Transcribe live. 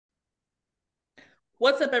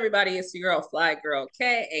What's up, everybody? It's your girl, Fly Girl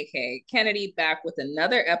K, aka Kennedy, back with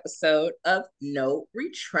another episode of No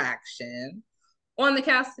Retraction. On the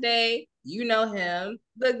cast today, you know him,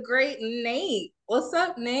 the great Nate. What's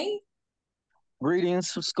up, Nate?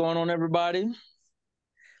 Greetings. What's going on, everybody?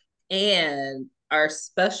 And our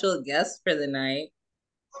special guest for the night.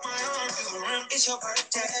 It's your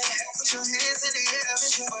birthday. Put your hands in the air.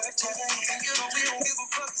 It's your birthday. You know we don't give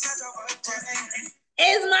a fuck. It's not your birthday.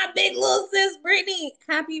 It's my big little sis, Brittany.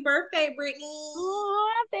 Happy birthday, Brittany.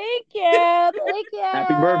 Oh, thank you. Thank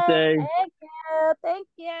Happy you. birthday. Thank you. Thank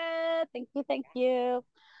you. Thank you. Thank you.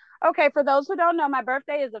 Okay, for those who don't know, my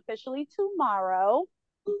birthday is officially tomorrow,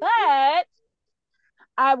 but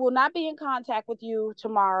I will not be in contact with you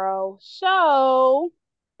tomorrow. So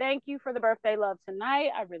thank you for the birthday love tonight.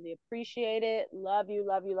 I really appreciate it. Love you,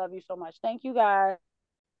 love you, love you so much. Thank you, guys.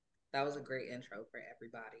 That was a great intro for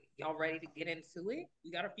everybody. Y'all ready to get into it?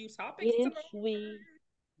 We got a few topics Get to into it.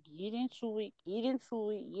 Get into it. Get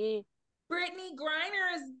into it. Yeah. Brittany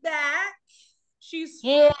Griner is back. She's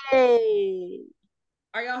Yay.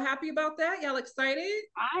 Are y'all happy about that? Y'all excited?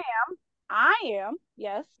 I am. I am.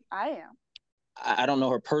 Yes, I am. I don't know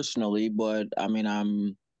her personally, but I mean,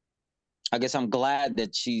 I guess I'm glad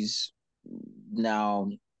that she's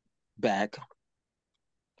now back.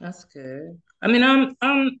 That's good. I mean,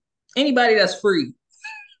 I'm anybody that's free.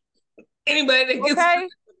 Anybody that gets Okay.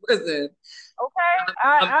 prison. Okay.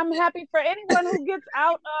 I'm I'm happy for anyone who gets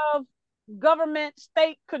out of government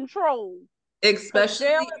state control because jail especially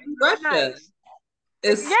is in not Russia. nice.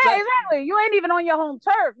 Yeah, Especially exactly. You ain't even on your home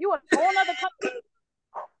turf. You in a whole other country.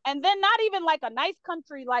 And then not even like a nice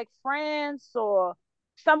country like France or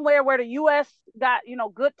somewhere where the US got,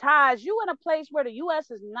 good ties. You in a place where the US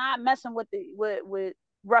is not messing with with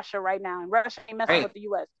Russia right now. And Russia ain't messing right. with the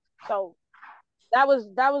US. So that was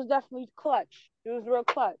definitely clutch. It was real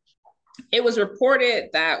clutch. It was reported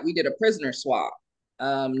that we did a prisoner swap.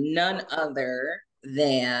 None other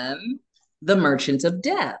than the Merchant of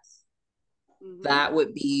Death. Mm-hmm. That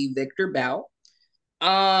would be Victor Bout.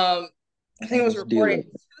 I think it was Let's deal reported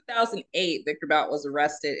in with it. 2008, Victor Bout was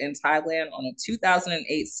arrested in Thailand on a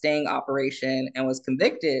 2008 sting operation and was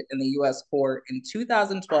convicted in the US court in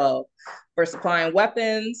 2012 for supplying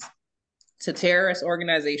weapons to terrorist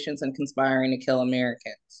organizations and conspiring to kill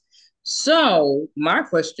Americans. So, my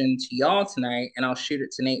question to y'all tonight, and I'll shoot it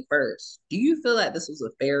to Nate first. Do you feel that this was a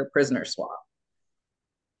fair prisoner swap?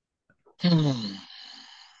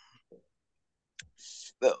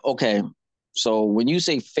 Okay, so when you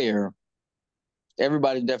say fair,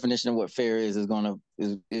 everybody's definition of what fair is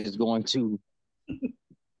going to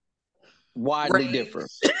widely differ.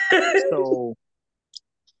 Right. So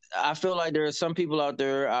I feel like there are some people out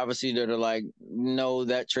there, obviously, that are like, no,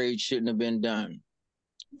 that trade shouldn't have been done.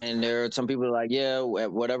 And there are some people are like, yeah,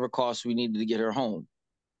 at whatever cost, we needed to get her home.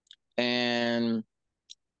 And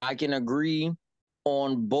I can agree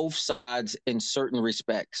on both sides in certain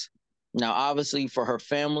respects. Now, obviously, for her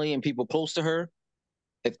family and people close to her,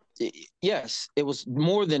 if yes, it was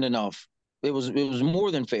more than enough. It was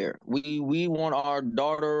more than fair. We want our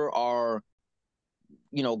daughter, our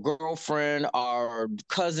girlfriend, our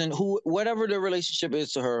cousin, who whatever the relationship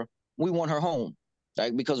is to her, we want her home.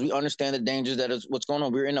 Like, because we understand the dangers that is what's going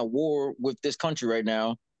on. We're in a war with this country right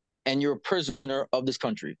now, and you're a prisoner of this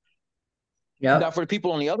country. Now, Yep. for the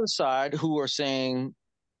people on the other side who are saying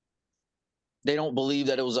they don't believe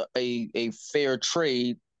that it was a fair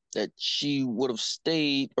trade, that she would have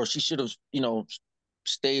stayed, or she should have,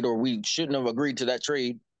 stayed, or we shouldn't have agreed to that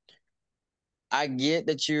trade. I get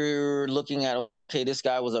that you're looking at, okay, this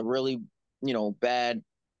guy was a really, bad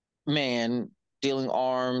man, dealing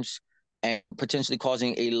arms and potentially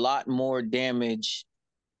causing a lot more damage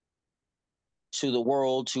to the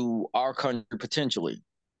world, to our country potentially.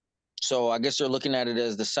 So I guess they're looking at it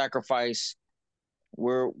as the sacrifice.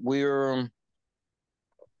 We're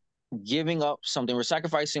giving up something. We're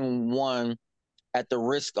sacrificing one at the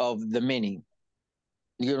risk of the many.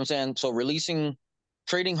 You get what I'm saying? So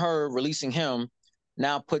trading her, releasing him,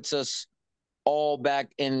 now puts us all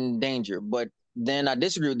back in danger. But then I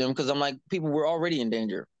disagree with them because I'm like, people were already in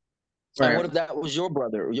danger. And what Right. if that was your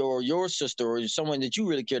brother, your sister, or someone that you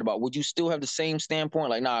really cared about? Would you still have the same standpoint?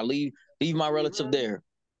 Like, nah, leave my relative Mm-hmm. there.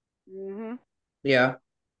 Mm-hmm. Yeah,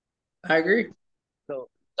 I agree. So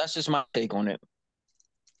that's just my take on it.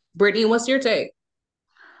 Brittany, what's your take?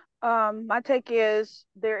 My take is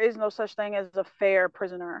there is no such thing as a fair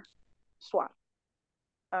prisoner swap.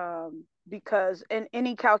 Because in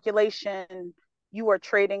any calculation, you are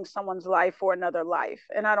trading someone's life for another life.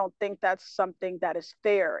 And I don't think that's something that is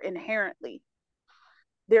fair inherently.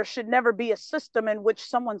 There should never be a system in which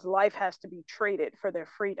someone's life has to be traded for their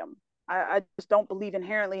freedom. I just don't believe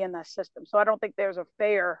inherently in that system. So I don't think there's a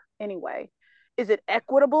fair anyway. Is it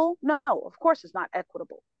equitable? No, of course it's not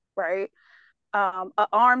equitable, right? An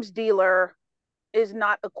arms dealer is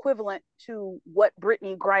not equivalent to what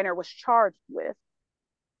Brittany Griner was charged with.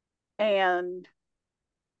 And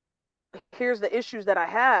here's the issues that I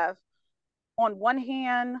have. On one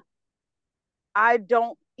hand, I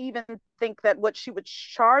don't even think that what she was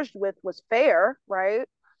charged with was fair, right?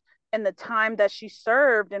 And the time that she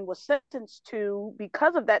served and was sentenced to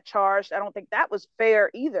because of that charge, I don't think that was fair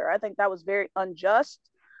either. I think that was very unjust.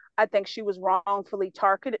 I think she was wrongfully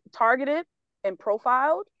targeted and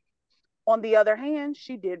profiled. On the other hand,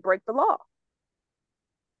 she did break the law.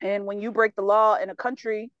 And when you break the law in a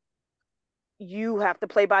country, you have to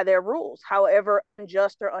play by their rules, however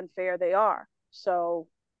unjust or unfair they are. So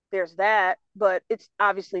there's that, but it's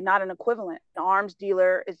obviously not an equivalent. An arms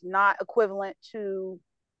dealer is not equivalent to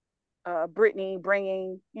Brittany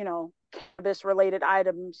bringing, cannabis related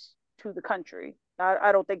items to the country.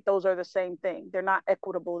 I don't think those are the same thing. They're not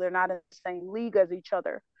equitable. They're not in the same league as each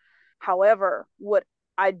other. However, what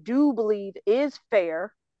I do believe is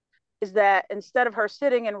fair is that instead of her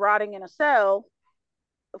sitting and rotting in a cell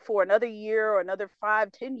for another year or another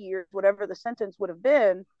 5-10 years, whatever the sentence would have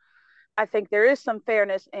been, I think there is some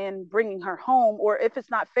fairness in bringing her home, or if it's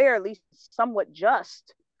not fair, at least somewhat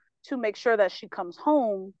just, to make sure that she comes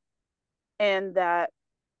home and that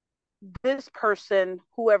this person,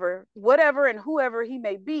 whoever he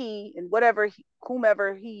may be, and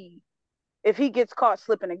if he gets caught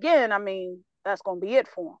slipping again, I mean, that's going to be it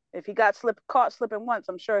for him. If he got caught slipping once,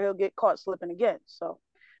 I'm sure he'll get caught slipping again. So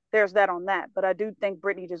there's that on that. But I do think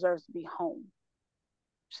Brittany deserves to be home.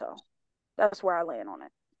 So that's where I land on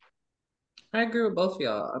it. I agree with both of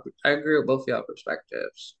y'all. I agree with both of y'all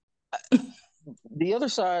perspectives. The other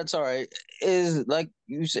side, sorry, is like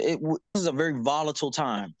you said, this is a very volatile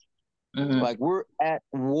time. Mm-hmm. Like we're at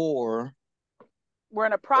war. We're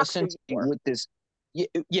in a proxy war. With this.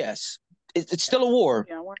 Yes, it's still a war.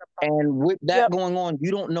 Yeah, and with that going on,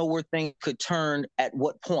 you don't know where things could turn at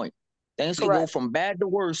what point. Things could go from bad to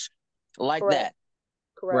worse like that.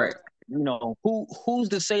 Correct. Right. Who's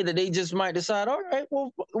to say that they just might decide, all right,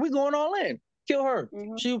 well, we're going all in. Kill her.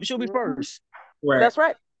 Mm-hmm. She'll be first. Right. That's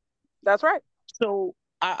right. So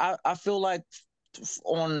I feel like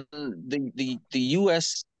on the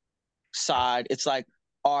U.S. side, it's like,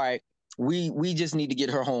 all right, we just need to get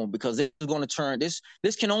her home because this is going to turn this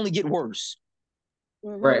can only get worse.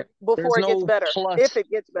 Mm-hmm. Right. Before it gets better. If it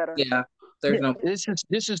gets better. Yeah.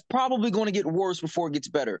 This is probably going to get worse before it gets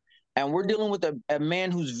better. And we're dealing with a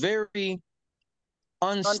man who's very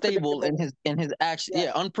unstable in his actions.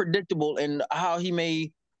 Yeah, unpredictable in how he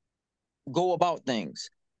may go about things.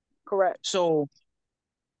 Correct. So,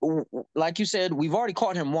 like you said, we've already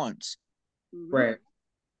caught him once. Right.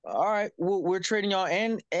 All right, we're trading y'all,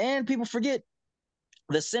 and people forget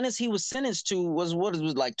the sentence he was sentenced to was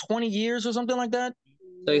like 20 years or something like that.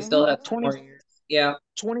 So he still had 20 years. Yeah,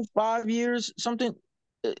 25 years, something.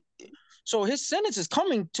 So his sentence is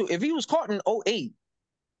coming to, if he was caught in 2008,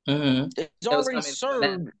 he's already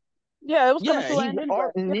served. Yeah, it was coming to an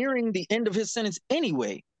end. He's nearing the end of his sentence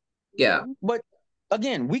anyway. Yeah, but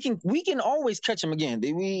again, we can always catch him again.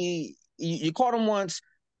 You caught him once,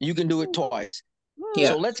 you can do it twice. Yeah.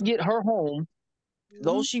 So let's get her home.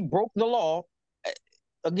 Though she broke the law,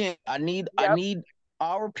 again, I need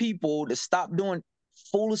our people to stop doing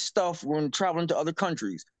foolish stuff when traveling to other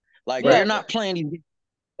countries. Like they're not playing.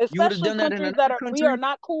 Especially countries that we are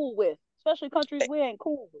not cool with. Especially countries we ain't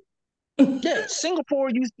cool with. Yeah, Singapore.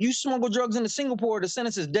 You smuggle drugs into Singapore, the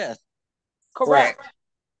sentence is death. Correct. Right.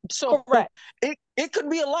 So it could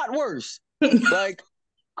be a lot worse. Like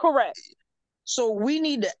correct. So we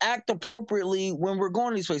need to act appropriately when we're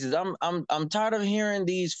going to these places. I'm tired of hearing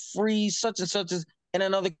these free such and such as in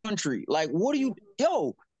another country. Like, what do you?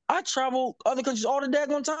 Yo, I travel other countries all the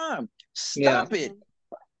daggone time. Stop it.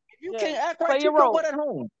 You can't act right. Keep your butt at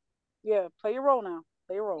home. Yeah, play your role now.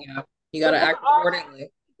 Play your role. Yeah, you gotta act accordingly.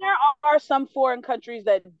 There are some foreign countries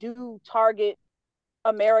that do target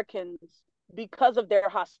Americans because of their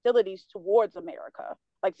hostilities towards America.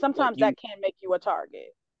 Like sometimes that can make you a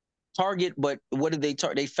target. But what did they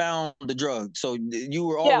target? They found the drug, so you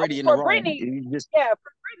were already in the wrong.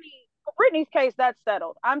 For Brittany's case, that's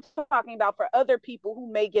settled. I'm talking about for other people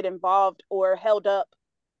who may get involved or held up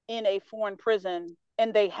in a foreign prison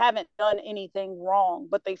and they haven't done anything wrong,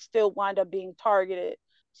 but they still wind up being targeted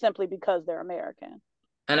simply because they're American.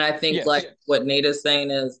 And I think what Nate is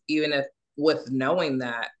saying is, even if with knowing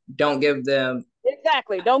that, don't give them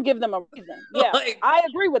a reason. Yeah, I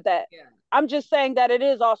agree with that. Yeah. I'm just saying that it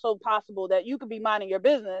is also possible that you could be minding your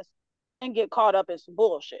business and get caught up in some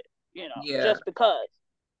bullshit. Yeah. just because.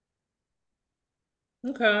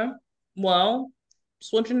 Okay. Well,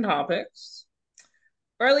 switching topics.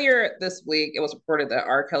 Earlier this week, it was reported that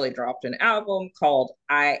R. Kelly dropped an album called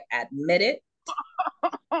I Admit It.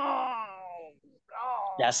 Oh,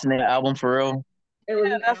 That's the name of the album for real. It was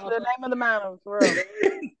yeah, an that's album. the name of the mountain for real.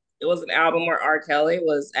 It was an album where R. Kelly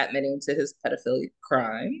was admitting to his pedophilia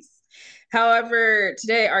crimes. However,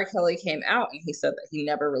 today R. Kelly came out and he said that he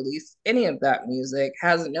never released any of that music,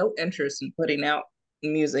 has no interest in putting out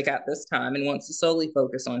music at this time, and wants to solely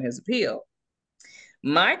focus on his appeal.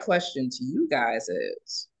 My question to you guys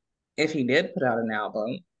is, if he did put out an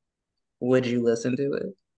album, would you listen to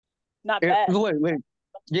it? Not bad. Wait.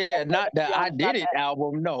 Yeah, not the I Not Did It bad.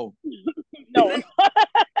 album. No. No.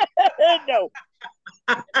 No.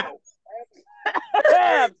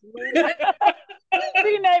 Absolutely.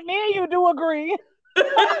 See, Nate, me and you do agree.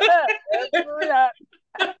 Absolutely not.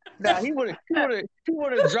 Nah, he would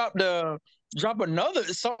have dropped another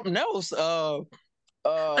something else.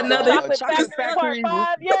 Another Chocolate Factory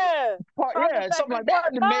Part 5, yeah. Yeah, something like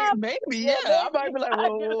that. Maybe, Yeah, I might be like,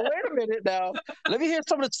 well, wait a minute now. Let me hear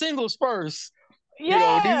some of the singles first.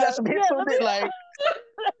 Yeah, do you got some hits on it? Like,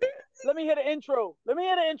 let me hear the intro.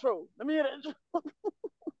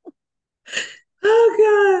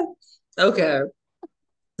 Oh God. Okay.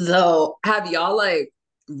 So have y'all like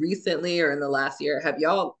recently or in the last year,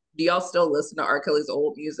 do y'all still listen to R. Kelly's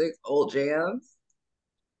old music, old jams?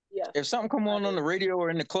 Yeah. If something come on the radio or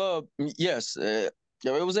in the club, yes. It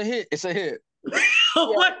was a hit. It's a hit.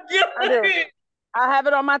 Oh my God. I have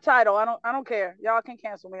it on my title. I don't care. Y'all can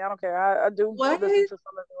cancel me. I don't care. I do listen to some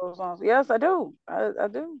of those songs. Yes, I do. I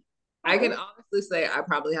do. I can honestly say I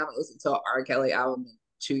probably haven't listened to an R. Kelly album in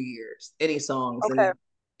 2 years. Any songs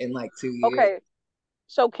in like 2 years. Okay.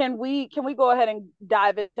 So can we go ahead and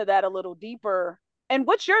dive into that a little deeper? And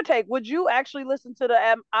what's your take? Would you actually listen to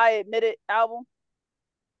the I Admit It album?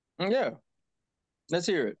 Yeah. Let's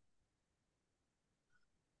hear it.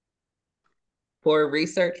 For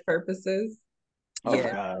research purposes. Oh,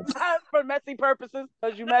 yeah. God. For messy purposes,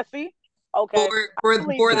 because you messy. Okay. For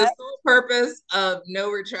the sole purpose of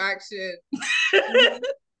no retraction.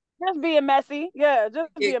 Just being messy. Yeah,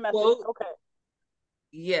 just being messy. Okay.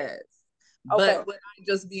 Yes. But would I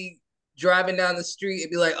just be driving down the street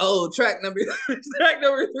and be like, oh, track number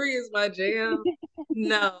 3 is my jam?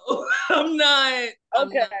 No, I'm not.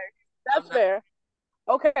 Okay. That's fair.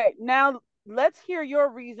 Okay. Now let's hear your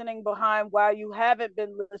reasoning behind why you haven't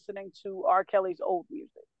been listening to R. Kelly's old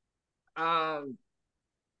music.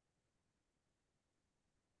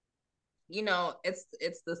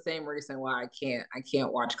 It's the same reason why I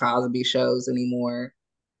can't watch Cosby shows anymore.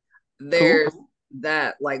 There's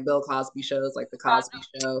that like Bill Cosby shows, like the Cosby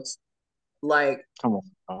Show. Like, come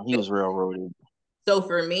on, he was railroaded. So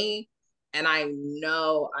for me, and I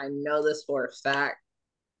know this for a fact,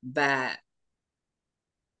 that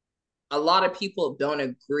a lot of people don't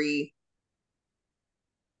agree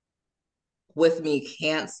with me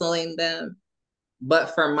canceling them.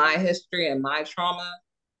 But for my history and my trauma,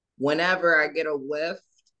 whenever I get a whiff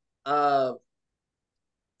of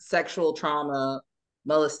sexual trauma,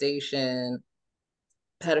 molestation,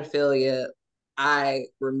 pedophilia, I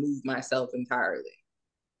remove myself entirely.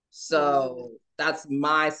 So that's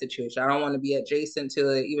my situation. I don't want to be adjacent to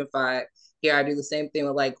it. Even if I do the same thing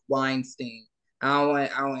with like Weinstein. I don't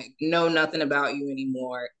want know nothing about you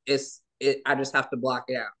anymore. I just have to block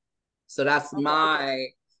it out. So that's my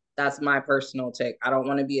personal take. I don't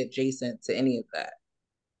want to be adjacent to any of that.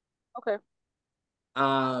 Okay.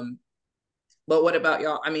 But what about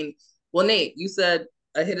y'all? I mean, well, Nate, you said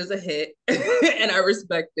a hit is a hit, and I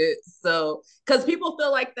respect it. So, because people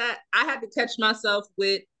feel like that, I had to catch myself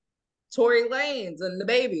with Tory Lanez and the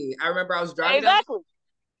baby. I remember I was driving down,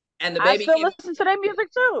 and the baby. I still listen to their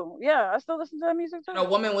music too. Yeah, I still listen to their music too. And a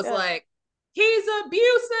woman was like, "He's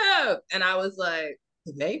abusive," and I was like,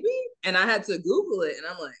 "The baby?" And I had to Google it, and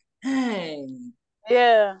I'm like, "Dang."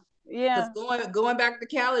 Yeah. Yeah. Because going back to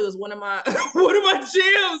Cali was one of my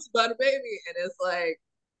jams by the baby, and it's like,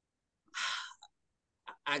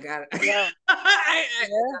 I got it. Yeah. I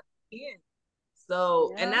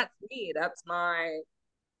So, and that's me. That's my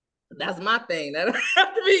thing. That doesn't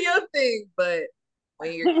have to be your thing, but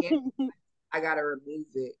when you're I gotta remove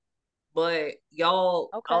it. But y'all,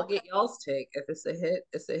 I'll get y'all's take. If it's a hit,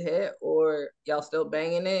 it's a hit, or y'all still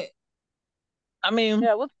banging it. I mean,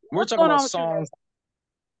 we're talking about songs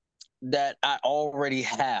that I already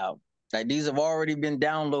have. Like, these have already been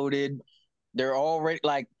downloaded. They're already,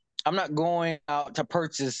 like, I'm not going out to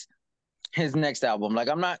purchase his next album. Like,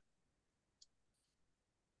 I'm not.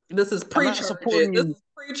 This is pre-charged. This is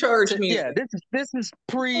pre-charged music. Yeah, this is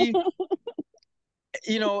pre.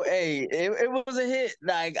 you know, hey, it was a hit.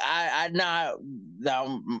 Like I not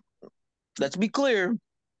now. Let's be clear.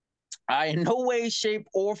 I in no way, shape,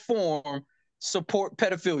 or form support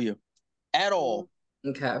pedophilia at all.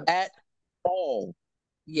 Okay. At all.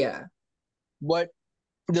 Yeah. But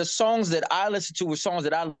the songs that I listened to were songs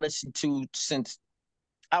that I listened to since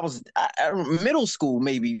I was middle school,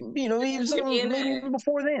 maybe. You know, maybe even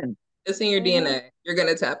before then. It's in your DNA. You're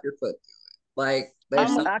gonna tap your foot to it. Like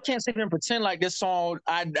there's I can't sit here and pretend like this song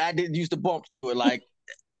I didn't use to bump to it. Like,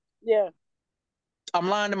 yeah, I'm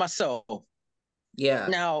lying to myself. Yeah.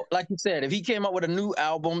 Now, like you said, if he came up with a new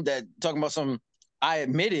album that talking about some, I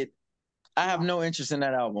admit it, I have no interest in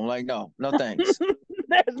that album. Like, no thanks.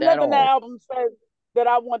 There's nothing the album says that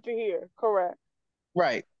I want to hear. Correct.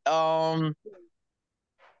 Right. As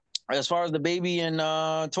far as the baby and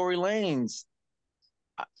Tory Lanez,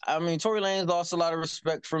 I mean, Tory Lanez lost a lot of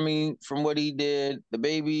respect for me from what he did. The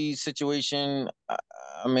baby situation,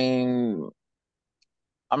 I mean,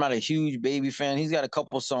 I'm not a huge baby fan. He's got a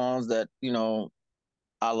couple songs that, you know,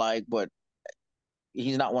 I like, but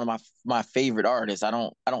he's not one of my favorite artists. I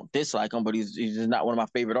don't dislike him, but he's just not one of my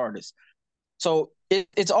favorite artists. So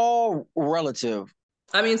it's all relative.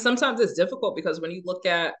 I mean, sometimes it's difficult because when you look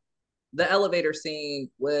at the elevator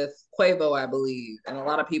scene with Quavo, I believe, and a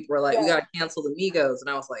lot of people were like, "We gotta cancel the Migos," and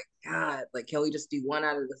I was like, "God, like, can we just do one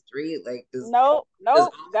out of the three?" Like, no,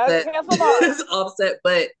 gotta cancel all. Offset,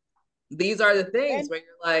 but these are the things where you're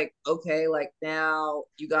like, okay, like now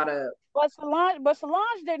you gotta. But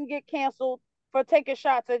Solange didn't get canceled for taking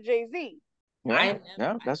shots at Jay-Z. I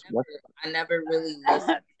never really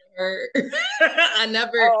listened to her. I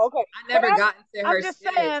never got into her. I'm just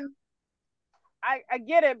saying, I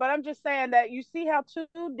get it, but I'm just saying that you see how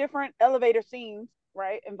two different elevator scenes,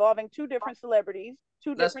 right, involving two different celebrities,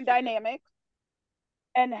 two different dynamics,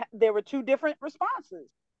 and there were two different responses.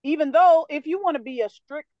 Even though, if you want to be a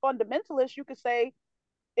strict fundamentalist, you could say,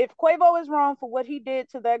 if Quavo is wrong for what he did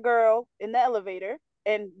to that girl in the elevator,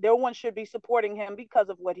 and no one should be supporting him because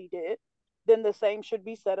of what he did, then the same should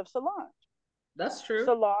be said of Solange. That's true.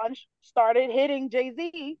 Solange started hitting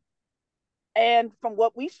Jay-Z, and from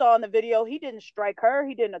what we saw in the video, he didn't strike her,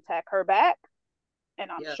 he didn't attack her back, and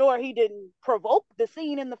I'm sure he didn't provoke the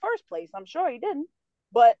scene in the first place. I'm sure he didn't.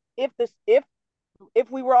 But if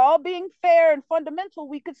we were all being fair and fundamental,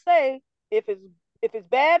 we could say if it's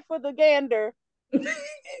bad for the gander,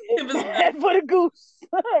 it's bad for the goose.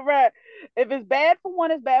 Right. If it's bad for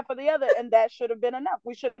one, it's bad for the other. And that should have been enough.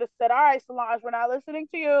 We should have said, all right, Solange, we're not listening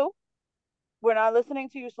to you. We're not listening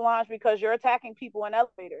to you, Solange, because you're attacking people in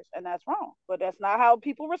elevators. And that's wrong. But that's not how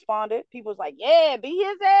people responded. People's like, yeah, beat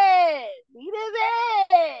his ass. Beat his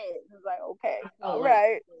ass. It's like, okay. All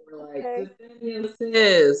right. Like, and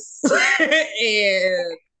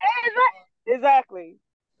exactly.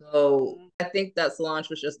 So I think that Solange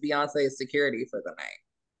was just Beyonce's security for the night.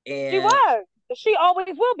 And she was. She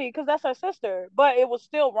always will be because that's her sister. But it was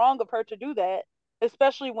still wrong of her to do that,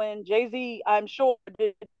 especially when Jay-Z, I'm sure,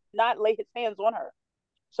 did not lay his hands on her.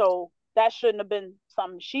 So that shouldn't have been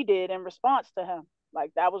something she did in response to him.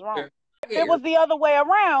 Like, that was wrong. Sure. If it was the other way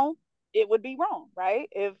around, it would be wrong, right?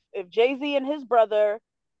 If Jay-Z and his brother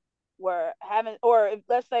were having, or if,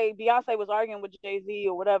 let's say, Beyonce was arguing with Jay-Z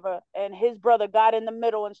or whatever, and his brother got in the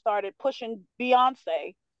middle and started pushing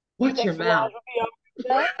Beyonce. Watch your mouth.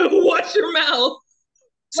 Watch your mouth.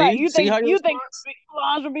 Right. You think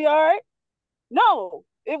Solange would be all right? No.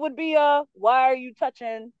 It would be why are you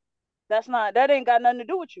touching? That ain't got nothing to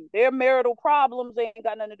do with you. Their marital problems ain't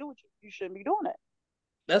got nothing to do with you. You shouldn't be doing that.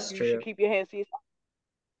 That's true. You should keep your hands to yourself.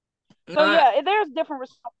 So yeah, there's different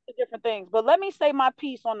responses to different things. But let me say my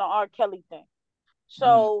piece on the R. Kelly thing.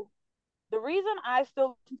 So the reason I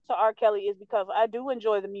still listen to R. Kelly is because I do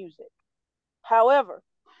enjoy the music. However,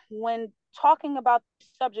 when talking about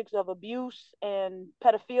subjects of abuse and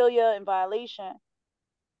pedophilia and violation,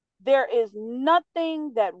 there is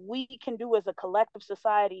nothing that we can do as a collective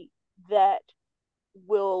society that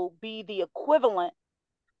will be the equivalent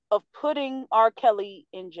of putting R. Kelly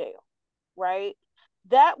in jail, right?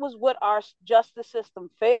 That was what our justice system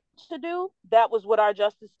failed to do. That was what our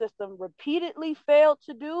justice system repeatedly failed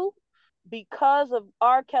to do because of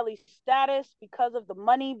R. Kelly's status, because of the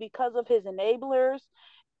money, because of his enablers,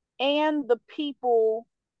 and the people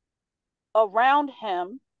around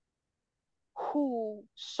him who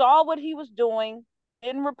saw what he was doing,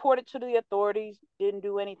 didn't report it to the authorities, didn't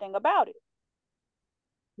do anything about it.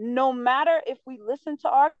 No matter if we listen to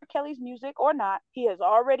R. Kelly's music or not, he has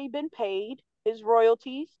already been paid his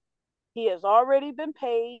royalties. He has already been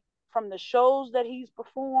paid from the shows that he's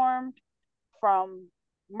performed, from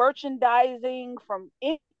merchandising, from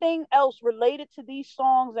anything else related to these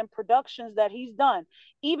songs and productions that he's done,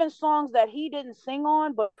 even songs that he didn't sing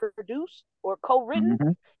on but produced or co-written,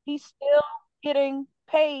 Mhm. he's still getting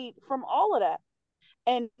paid from all of that.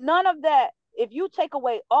 And none of that, if you take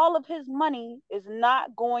away all of his money, is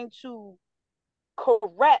not going to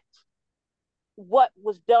correct what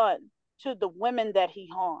was done to the women that he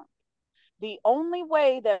harmed. The only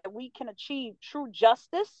way that we can achieve true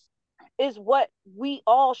justice is what we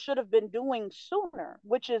all should have been doing sooner,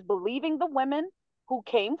 which is believing the women who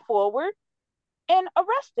came forward and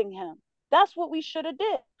arresting him. That's what we should have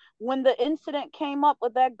did when the incident came up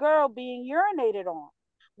with that girl being urinated on.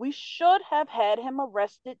 We should have had him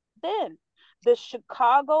arrested then. The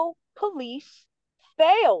Chicago police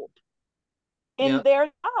failed in their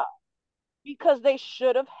job because they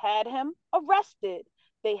should have had him arrested.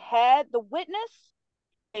 They had the witness,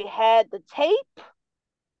 they had the tape,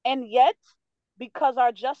 and yet, because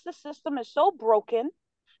our justice system is so broken,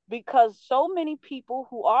 because so many people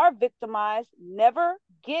who are victimized never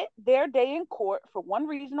get their day in court for one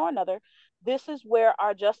reason or another, this is where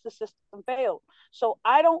our justice system failed. So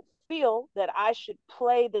I don't feel that I should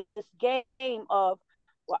play this game of,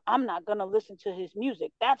 well, I'm not going to listen to his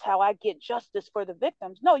music. That's how I get justice for the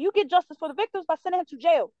victims. No, you get justice for the victims by sending him to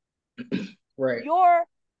jail. Right. Your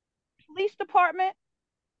police department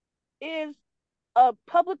is a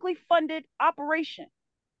publicly funded operation.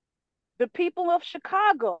 The people of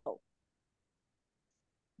Chicago,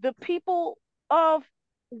 the people of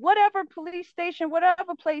whatever police station,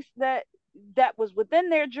 whatever place that was within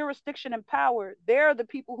their jurisdiction and power, they're the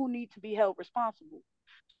people who need to be held responsible.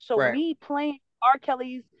 So Right. me playing R.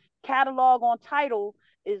 Kelly's catalog on Tidal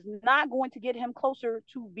is not going to get him closer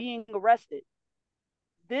to being arrested.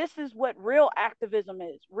 This is what real activism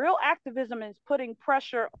is. Real activism is putting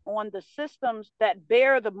pressure on the systems that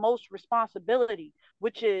bear the most responsibility,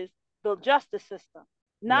 which is the justice system.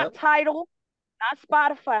 Not Tidal, not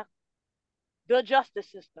Spotify, the justice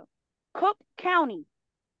system. Cook County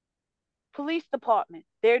Police Department,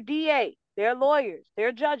 their DA, their lawyers,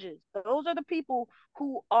 their judges. Those are the people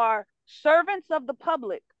who are servants of the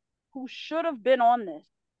public who should have been on this,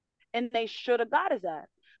 and they should have got his ass.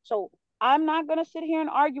 So I'm not going to sit here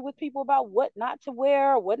and argue with people about what not to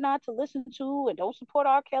wear, what not to listen to, and don't support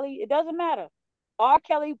R. Kelly. It doesn't matter. R.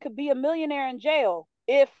 Kelly could be a millionaire in jail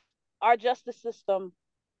if our justice system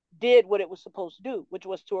did what it was supposed to do, which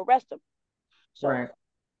was to arrest him. So Right.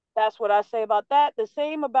 that's what I say about that. The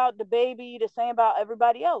same about DaBaby, the same about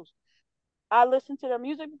everybody else. I listen to their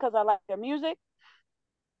music because I like their music.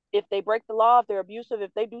 If they break the law, if they're abusive,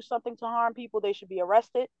 if they do something to harm people, they should be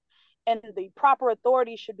arrested. And the proper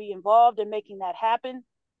authorities should be involved in making that happen.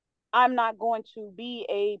 I'm not going to be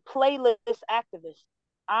a playlist activist.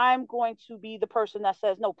 I'm going to be the person that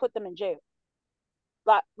says, no, put them in jail.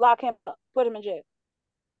 Lock him up, put him in jail.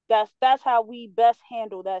 That's how we best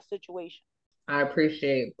handle that situation. I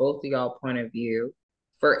appreciate both of y'all point of view.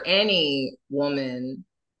 For any woman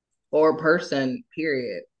or person,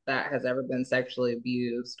 period, that has ever been sexually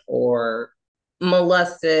abused or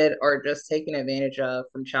molested or just taken advantage of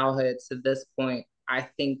from childhood to this point, I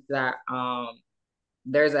think that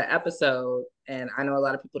there's an episode, and I know a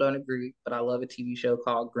lot of people don't agree, but I love a TV show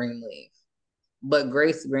called Greenleaf. But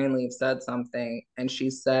Grace Greenleaf said something, and she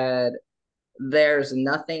said, there's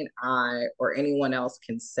nothing I or anyone else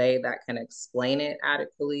can say that can explain it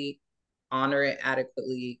adequately, honor it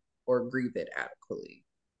adequately, or grieve it adequately.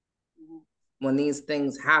 When these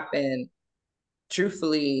things happen,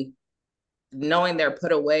 truthfully, knowing they're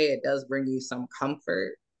put away, it does bring you some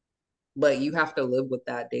comfort, but you have to live with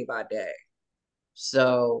that day by day.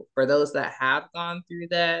 So for those that have gone through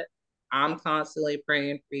that, I'm constantly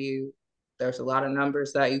praying for you. There's a lot of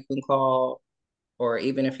numbers that you can call, or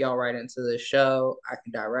even if y'all write into the show, I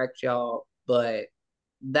can direct y'all, but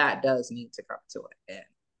that does need to come to an end.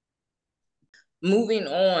 Moving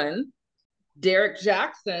on, Derek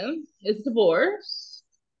Jackson is divorced.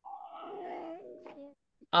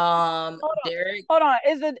 Derek. Hold on.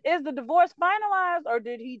 Is the divorce finalized, or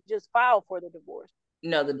did he just file for the divorce?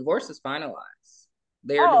 No, the divorce is finalized.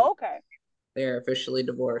 Okay. They're officially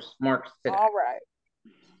divorced. March today. All right.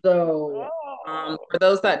 So, for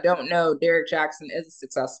those that don't know, Derek Jackson is a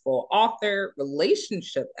successful author,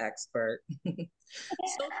 relationship expert,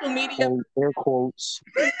 social media, air quotes,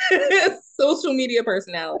 social media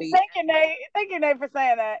personality. Thank you, Nate. Thank you, Nate, for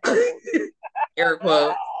saying that. Air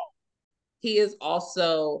quotes. He is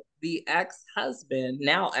also the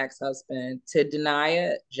now ex-husband to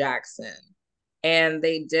Dania Jackson, and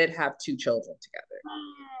they did have 2 children together.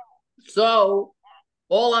 So,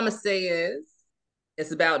 all I'm gonna say is,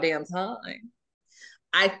 it's about damn time.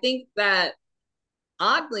 I think that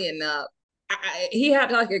oddly enough, he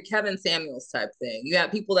had like a Kevin Samuels type thing. You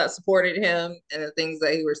had people that supported him and the things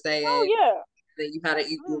that he was Oh saying. yeah. Then you had an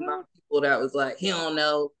equal amount of people that was like, he don't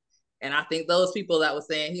know. And I think those people that was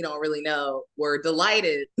saying he don't really know were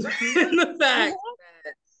delighted in the fact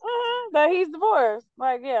that That he's divorced.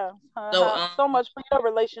 Like, yeah. so So much for your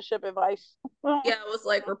relationship advice. yeah, it was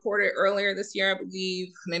like reported earlier this year, I believe,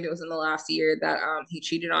 maybe it was in the last year, that he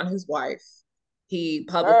cheated on his wife. He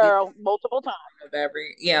publicly Girl, multiple times.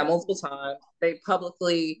 multiple times. They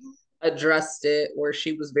publicly addressed it where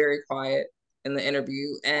she was very quiet in the interview.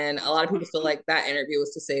 And a lot of people feel like that interview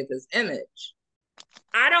was to save his image.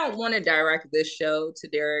 I don't want to direct this show to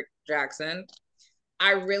Derrick Jaxn.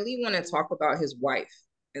 I really want to talk about his wife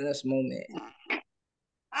in this moment.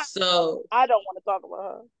 So I don't want to talk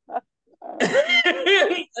about her.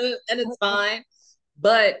 And it's fine.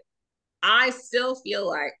 But I still feel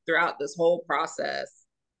like throughout this whole process,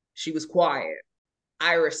 she was quiet.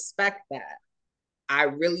 I respect that. I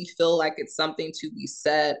really feel like it's something to be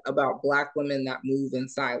said about Black women that move in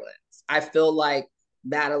silence. I feel like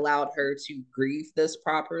that allowed her to grieve this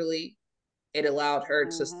properly. It allowed her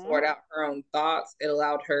to sort out her own thoughts. It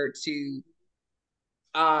allowed her to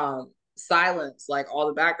silence like all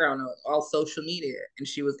the background, all social media, and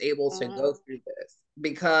she was able to go through this.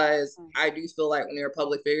 Because I do feel like when you're a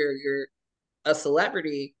public figure, you're a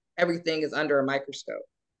celebrity, everything is under a microscope.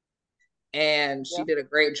 And she did a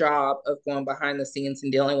great job of going behind the scenes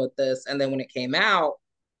and dealing with this. And then when it came out,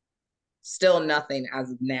 still nothing as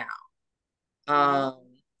of now.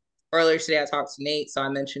 Earlier today, I talked to Nate, so I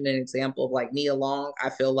mentioned an example of like Nia Long. I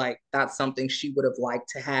feel like that's something she would have liked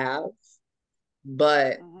to have,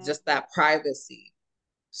 but just that privacy.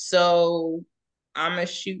 So I'm gonna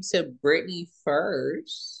shoot to Brittany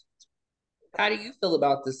first. How do you feel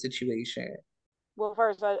about this situation? Well,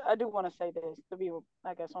 first, I do want to say this to be,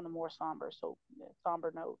 I guess, on a more somber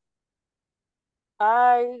note.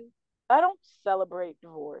 I don't celebrate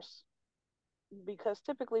divorce because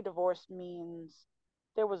typically divorce means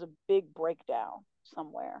there was a big breakdown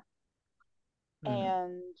somewhere.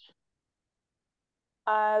 And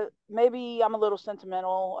maybe I'm a little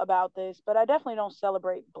sentimental about this, but I definitely don't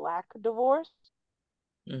celebrate Black divorce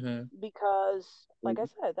because, like I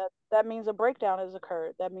said, that means a breakdown has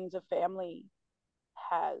occurred. That means a family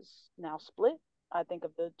has now split. I think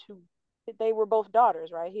of the two, they were both daughters,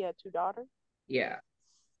 right? He had two daughters. Yeah.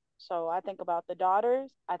 So I think about the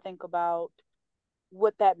daughters. I think about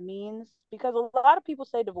what that means because a lot of people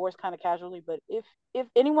say divorce kind of casually, but if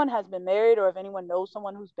anyone has been married or if anyone knows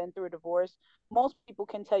someone who's been through a divorce, most people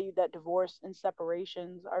can tell you that divorce and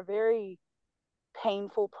separations are very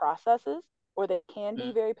painful processes, or they can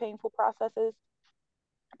be very painful processes.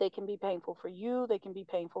 They can be painful for you, they can be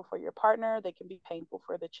painful for your partner, they can be painful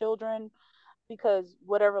for the children, because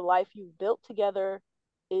whatever life you've built together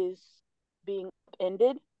is being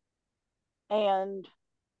ended, and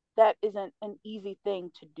that isn't an easy thing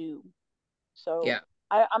to do. So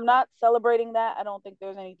I'm not celebrating that. I don't think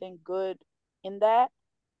there's anything good in that.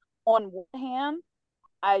 On one hand,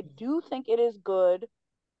 I do think it is good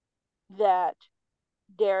that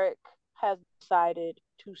Derrick has decided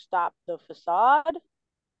to stop the facade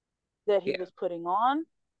that he was putting on.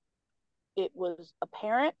 It was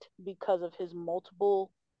apparent because of his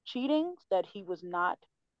multiple cheatings that he was not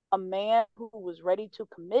a man who was ready to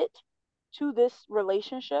commit to this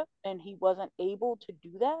relationship, and he wasn't able to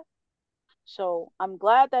do that. So I'm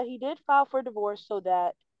glad that he did file for divorce so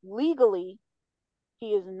that legally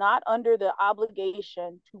he is not under the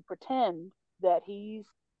obligation to pretend that he's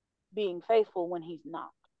being faithful when he's not.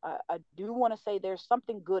 I do want to say there's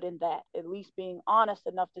something good in that, at least being honest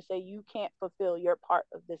enough to say you can't fulfill your part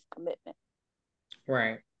of this commitment.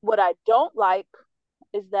 Right. What I don't like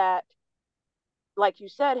is that, like you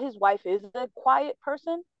said, his wife is a quiet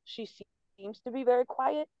person. She seems to be very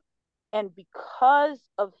quiet. And because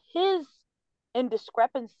of his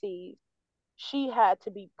indiscrepancies, she had to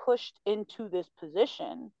be pushed into this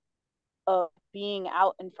position of being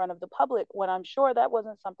out in front of the public when I'm sure that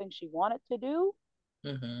wasn't something she wanted to do.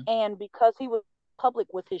 And because he was public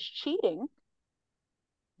with his cheating,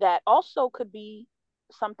 that also could be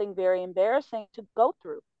something very embarrassing to go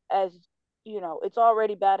through. As you know, it's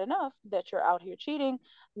already bad enough that you're out here cheating.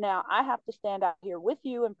 Now I have to stand out here with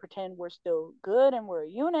you and pretend we're still good and we're a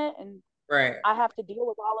unit, and I have to deal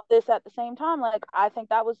with all of this at the same time. Like, I think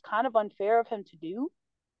that was kind of unfair of him to do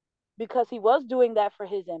because he was doing that for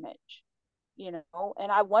his image, you know.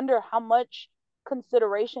 And I wonder how much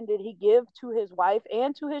consideration did he give to his wife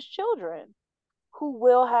and to his children, who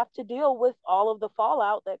will have to deal with all of the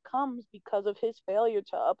fallout that comes because of his failure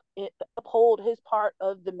to uphold his part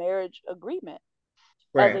of the marriage agreement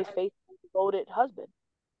as a faithful devoted husband.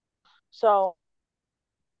 So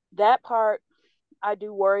that part I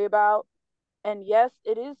do worry about. And yes,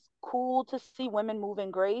 it is cool to see women move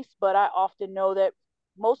in grace, but I often know that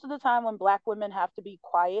most of the time when Black women have to be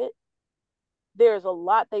quiet, there's a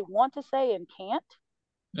lot they want to say and can't.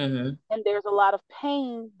 Mm-hmm. And there's a lot of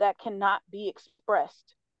pain that cannot be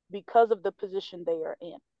expressed because of the position they are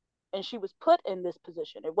in. And she was put in this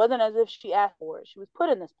position. It wasn't as if she asked for it. She was put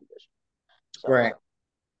in this position. So Right.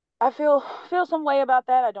 I feel some way about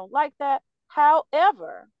that. I don't like that.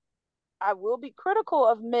 However, I will be critical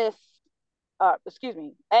of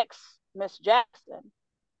ex Miss Jackson,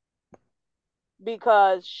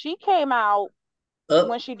 because she came out, Oh.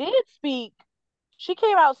 when she did speak, she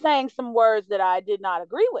came out saying some words that I did not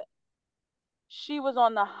agree with. She was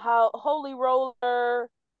on the holy roller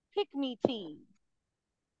pick me team.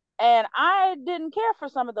 And I didn't care for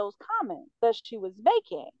some of those comments that she was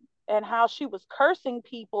making, and how she was cursing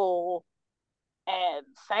people and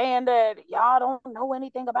saying that y'all don't know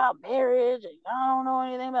anything about marriage and y'all don't know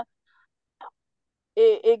anything about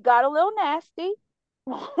it got a little nasty.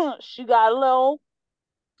 She got a little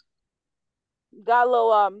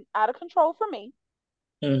out of control for me.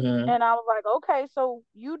 Mm-hmm. And I was like, okay, so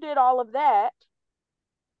you did all of that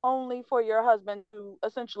only for your husband to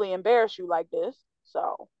essentially embarrass you like this.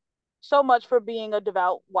 So much for being a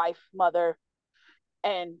devout wife, mother,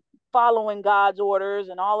 and following God's orders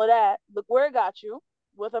and all of that. Look where it got you,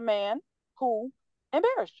 with a man who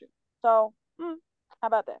embarrassed you. So, how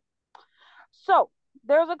about that? So,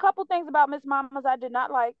 there's a couple things about Miss Mamas I did not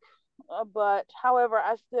like, but however,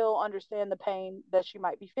 I still understand the pain that she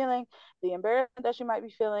might be feeling, the embarrassment that she might be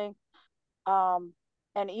feeling. Um,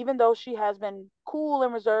 and even though she has been cool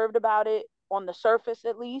and reserved about it on the surface,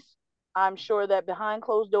 at least, I'm sure that behind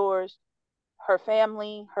closed doors, her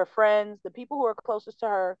family, her friends, the people who are closest to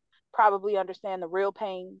her probably understand the real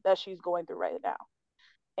pain that she's going through right now.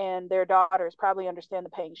 And their daughters probably understand the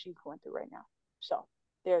pain she's going through right now. So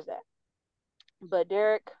there's that. But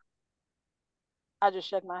Derek, I just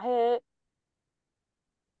shook my head.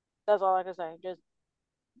 That's all I can say. Just,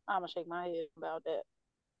 I'm gonna shake my head about that.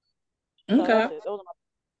 So Okay. that's it. Those are my.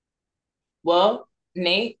 Well,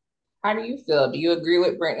 Nate, how do you feel? Do you agree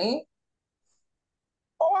with Brittany?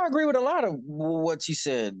 Oh, I agree with a lot of what she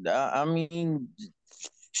said. I mean,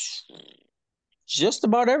 just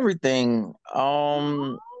about everything. Oh,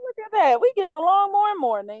 look at that. We get along more and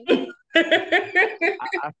more, Nate.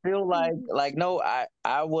 I feel like no,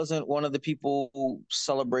 I wasn't one of the people who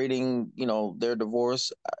celebrating, their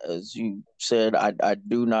divorce. As you said, I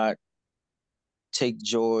do not take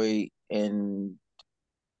joy in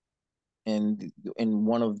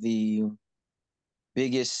one of the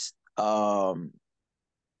biggest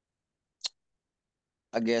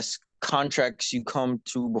I guess contracts you come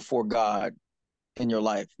to before God in your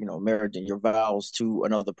life, marriage and your vows to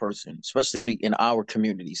another person, especially in our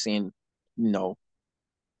community, seeing,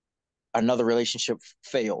 another relationship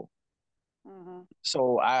fail. Mm-hmm.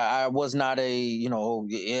 So I was not a,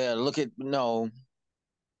 yeah, look at, no,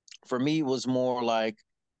 for me, it was more like,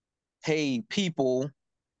 hey, people,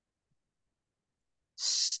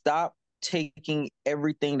 stop taking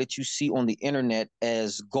everything that you see on the internet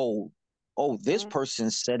as gold. Oh, this Mm-hmm. person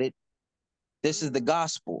said it. This is the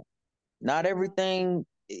gospel. Not Mm-hmm. everything,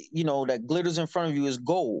 that glitters in front of you is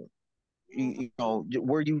gold.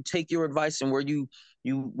 Where you take your advice and where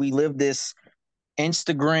we live this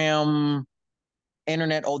Instagram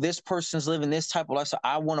internet. Oh, this person's living this type of lifestyle.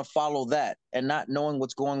 I want to follow that, and not knowing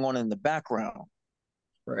what's going on in the background.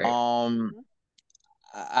 Right. Um,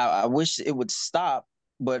 I wish it would stop,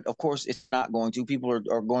 but of course it's not going to. People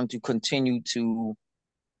are going to continue to.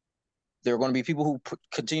 There are going to be people who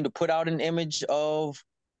continue to put out an image of,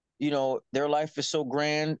 their life is so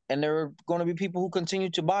grand, and there are going to be people who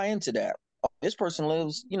continue to buy into that. Oh, this person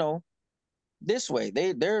lives, this way.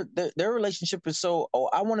 Their relationship is so. Oh,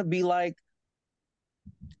 I want to be like.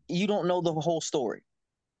 You don't know the whole story.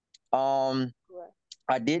 Um, Right.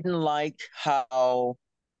 I didn't like how,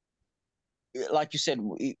 like you said,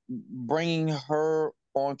 bringing her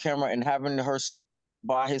on camera and having her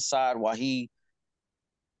by his side while he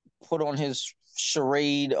put on his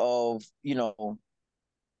charade of,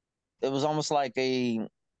 it was almost like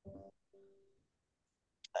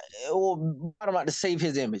well, bottom line, to save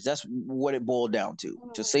his image. That's what it boiled down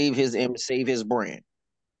to save his image, save his brand.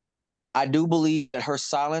 I do believe that her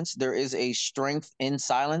silence, there is a strength in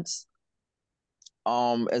silence.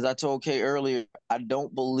 As I told Kay earlier, I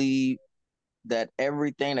don't believe that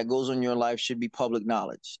everything that goes on in your life should be public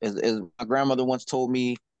knowledge. As my grandmother once told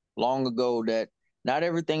me long ago, that not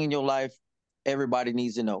everything in your life everybody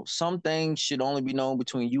needs to know. Some things should only be known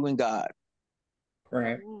between you and God.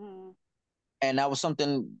 Right. Mm-hmm. and that was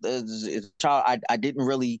something as a child I didn't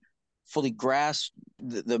really fully grasp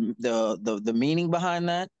the meaning behind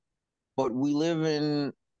that. But we live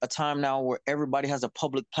in a time now where everybody has a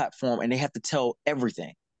public platform and they have to tell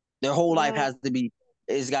everything. Their whole life has to be,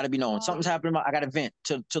 it's got to be known. Something's happening. I got to vent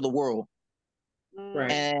to the world.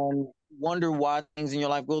 Right. And wonder why things in your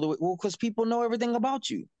life go the way. Well, because people know everything about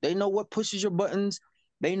you. They know what pushes your buttons.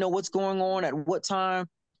 They know what's going on at what time.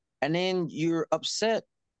 And then you're upset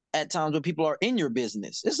at times when people are in your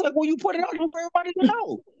business. It's like, well, you put it out for everybody to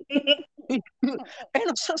know. Ain't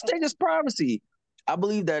no such thing as privacy. I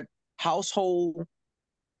believe that household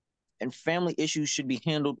and family issues should be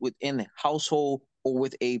handled within the household or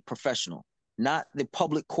with a professional, not the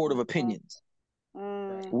public court of opinions.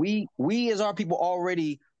 We as our people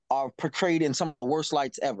already are portrayed in some of the worst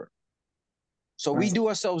lights ever. So we do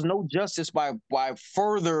ourselves no justice by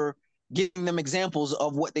further giving them examples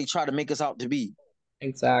of what they try to make us out to be.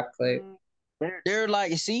 Exactly. They're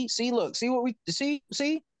like, see, look, see what we see.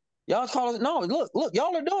 Y'all call it, no, look,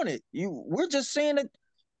 y'all are doing it. We're just saying that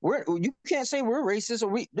you can't say we're racist,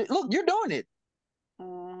 or look, you're doing it.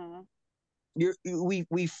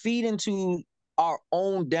 We feed into our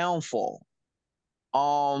own downfall.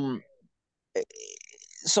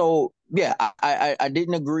 So yeah, I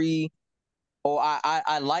didn't agree, or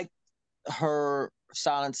I liked her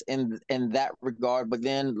silence in that regard. But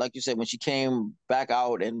then, like you said, when she came back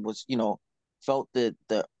out and was, felt the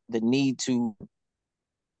need to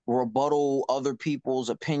rebuttal other people's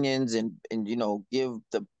opinions and give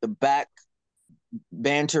the back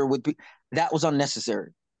banter with people, that was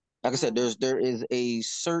unnecessary. Like I said, there is a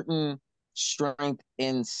certain strength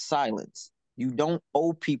in silence. You don't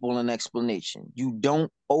owe people an explanation. You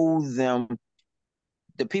don't owe them.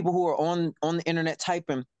 The people who are on the internet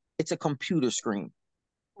typing, it's a computer screen.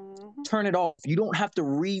 Turn it off. You don't have to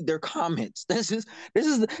read their comments.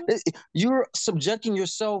 You're subjecting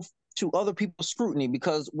yourself to other people's scrutiny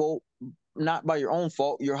because, well, not by your own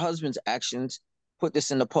fault. Your husband's actions put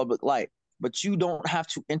this in the public light, but you don't have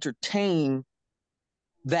to entertain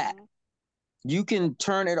that. You can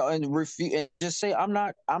turn it on and refuse and just say, I'm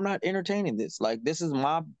not entertaining this. Like, this is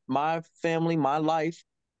my family, my life,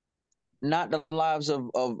 not the lives of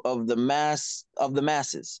the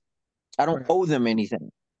masses. I don't owe them anything.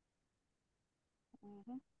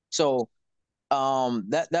 So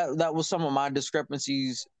that was some of my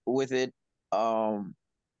discrepancies with it. On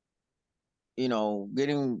a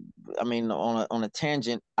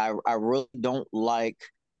tangent, I really don't like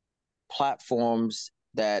platforms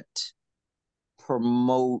that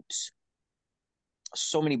promote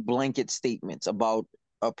so many blanket statements about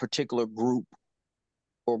a particular group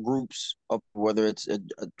or groups, of whether it's a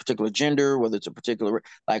particular gender, whether it's a particular,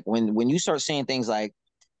 like when you start saying things like,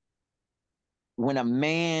 when a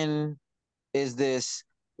man is this,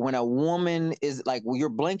 when a woman is like, well, you're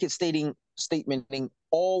blanket statementing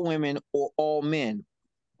all women or all men.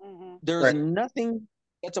 There's nothing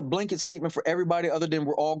that's a blanket statement for everybody other than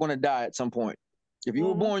we're all going to die at some point. If you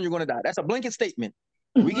were born, you're going to die. That's a blanket statement.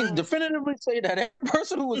 We can definitively say that every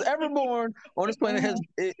person who was ever born on this planet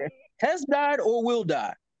has died or will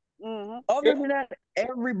die. Other than that,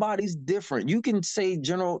 everybody's different. You can say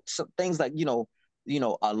general things like, a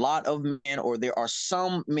lot of men, or there are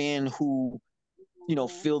some men who,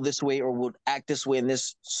 feel this way or would act this way in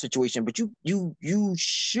this situation. But you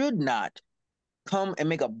should not come and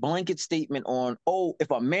make a blanket statement on, oh,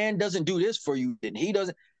 if a man doesn't do this for you, then he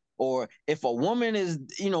doesn't. Or if a woman is,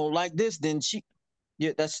 like this, then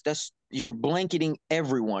that's you're blanketing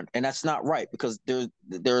everyone. And that's not right, because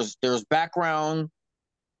there's background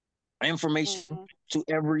information to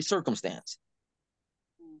every circumstance.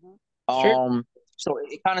 So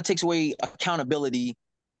it kind of takes away accountability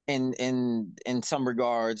in some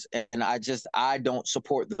regards, and I don't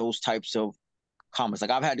support those types of comments.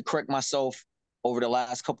 Like, I've had to correct myself over the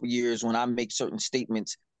last couple of years when I make certain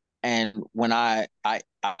statements, and when I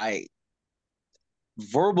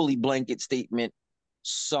verbally blanket statement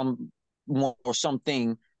someone or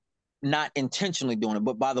something, not intentionally doing it,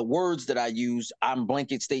 but by the words that I use, I'm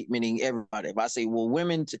blanket statementing everybody. If I say, well,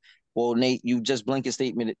 women, well, Nate, you just blanket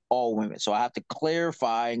statemented all women. So I have to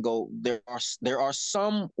clarify and go, there are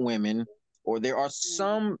some women, or there are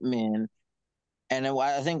some men. And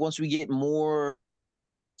I think once we get more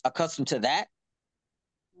accustomed to that,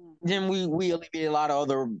 then we alleviate a lot of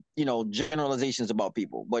other, generalizations about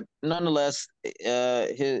people. But nonetheless,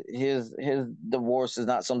 his divorce is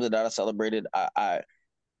not something that I celebrated.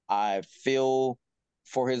 I feel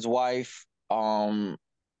for his wife. Who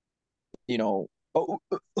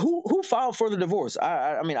filed for the divorce?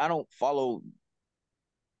 I mean, I don't follow,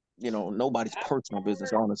 nobody's personal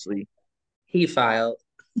business, honestly. He filed.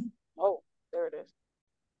 Oh,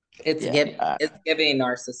 It's Yeah. giving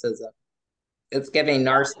narcissism. It's giving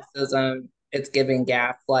narcissism. It's giving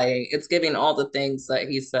gaslighting. It's giving all the things that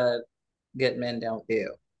he said good men don't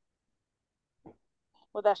do.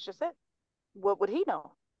 Well, that's just it. What would he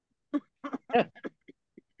know? And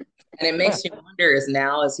it makes you wonder, is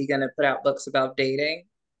he going to put out books about dating?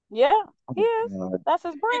 Yeah, he is. That's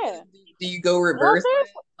his brand. Do you go No, reverse it?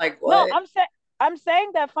 seriously. Like No, what? I'm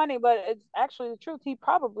saying that funny, but it's actually the truth. He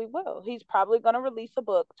probably will. He's probably going to release a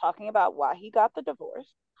book talking about why he got the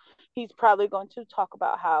divorce. He's probably going to talk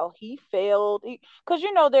about how he failed. Because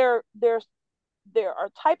you know there are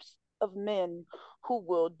types of men who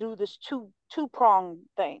will do this two prong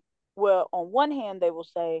thing. Well, on one hand, they will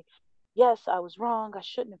say, "Yes, I was wrong. I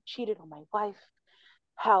shouldn't have cheated on my wife.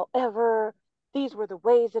 However, these were the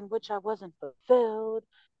ways in which I wasn't fulfilled.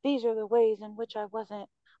 These are the ways in which I wasn't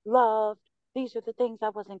loved. These are the things I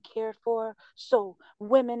wasn't cared for. So,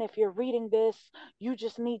 women, if you're reading this, you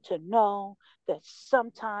just need to know that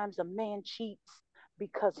sometimes a man cheats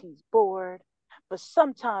because he's bored, but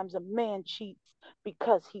sometimes a man cheats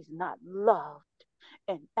because he's not loved.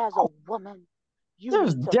 And as a woman, you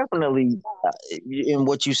There's need to definitely in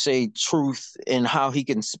what you say truth in how he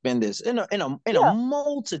can spin this in a yeah,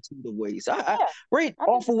 multitude of ways. yeah. Right I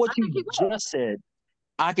off think of what I you think he will. just said,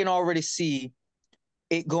 I can already see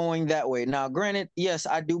it going that way. Now, granted, yes,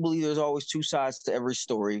 I do believe there's always two sides to every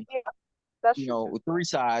story. Yeah, that's You true know, too. three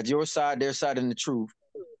sides: your side, their side, and the truth.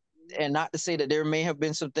 And not to say that there may have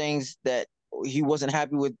been some things that he wasn't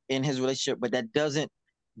happy with in his relationship, but that doesn't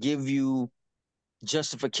give you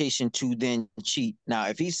justification to then cheat. Now,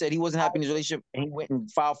 if he said he wasn't happy in his relationship and he went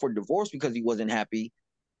and filed for divorce because he wasn't happy,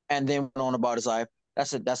 and then went on about his life,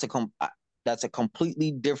 that's a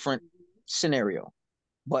completely different scenario.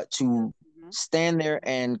 But to Mm-hmm. stand there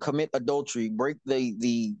and commit adultery, break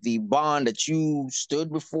the bond that you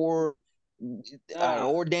stood before an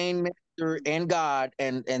ordained minister and God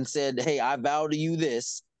and said, "Hey, I vow to you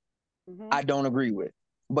this," Mm-hmm. I don't agree with.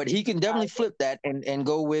 But he can I definitely agree. flip that and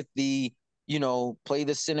go with the, play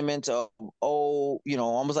the sentiment of, oh,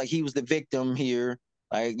 almost like he was the victim here.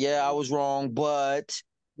 Like, yeah, I was wrong, but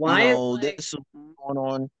Why is this like is going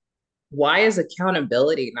on. why is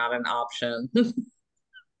accountability not an option?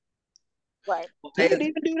 Right, He could Why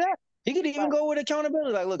even do that. He could even right. go with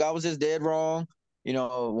accountability. Like, look, I was just dead wrong.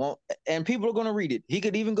 And people are gonna read it. He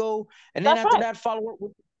could even go, and then That's after right. that, follow up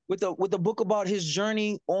with a book about his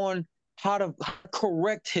journey on how to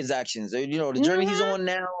correct his actions. The journey he's Mm-hmm. on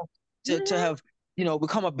now to Mm-hmm. have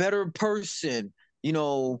become a better person.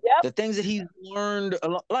 Yep. The things that he's learned.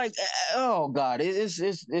 Like, oh God, it's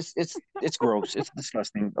gross. It's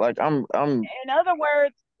disgusting. Like, I'm In other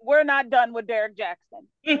words, we're not done with Derek Jackson.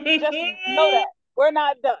 Just know is that we're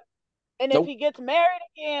not done. And if nope. he gets married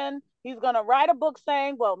again, he's going to write a book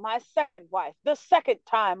saying, well, my second wife, the second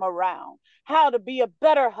time around, how to be a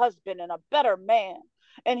better husband and a better man.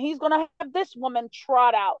 And he's going to have this woman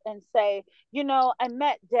trot out and say, I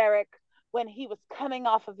met Derek when he was coming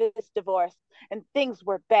off of his divorce and things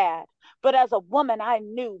were bad. But as a woman, I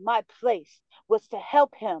knew my place was to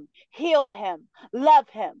help him, heal him, love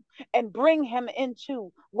him, and bring him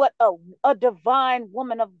into what a divine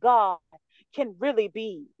woman of God can really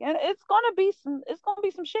be. And it's gonna be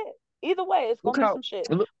some shit. Either way, it's Look gonna be how some shit.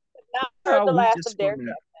 look Not heard how the we last just of spun Derek that.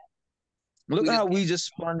 Jackson. Look we at how just we just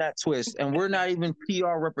spun that twist, and we're not even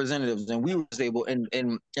PR representatives, and we was able in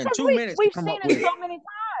Because 2 minutes to we've come seen up it with. so many times.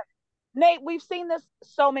 Nate, we've seen this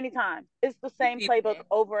so many times. It's the same playbook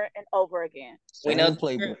over and over again. we know Same the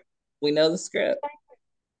playbook, script. We know the script.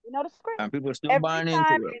 You know the script. and people are still Every buying into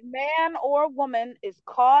time it. a man or a woman is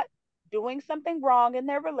caught doing something wrong in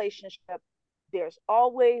their relationship, there's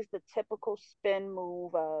always the typical spin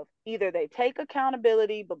move of either they take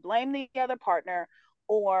accountability but blame the other partner,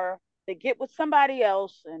 or they get with somebody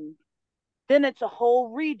else and then it's a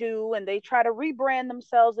whole redo and they try to rebrand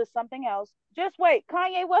themselves as something else. Just wait,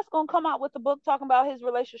 Kanye West gonna come out with a book talking about his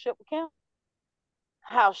relationship with Kim,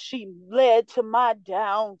 how she led to my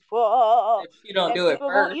downfall, If she don't and do it people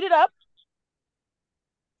gonna first, eat it up.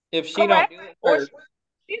 if she don't Correct. do it Or first,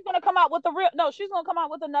 she's gonna come out with a real no. She's gonna come out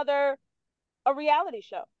with a reality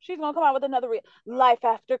show. She's gonna come out with another life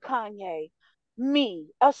after Kanye. Me,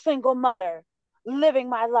 a single mother, living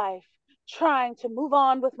my life, trying to move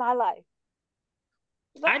on with my life.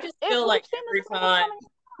 I just feel like We've seen this playbook so many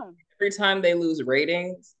times. every time they lose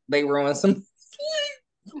ratings, they ruin some.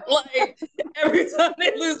 Like every time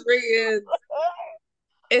they lose ratings,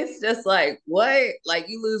 it's just like what? Like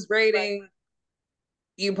you lose Right. ratings,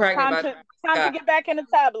 you pregnant Time by to Travis time to Scott. get back in the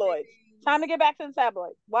tabloids. Time to get back to the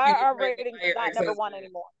tabloids. Why You are get our pregnant ratings by your not number one ex-husband.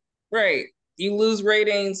 anymore? Right. You lose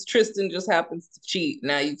ratings, Tristan just happens to cheat.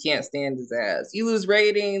 Now you can't stand his ass. You lose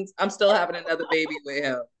ratings, I'm still having another baby with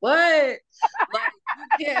him. What? Like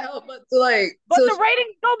you can't help but to like. But the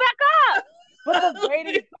ratings go back up. But the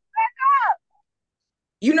ratings go back up.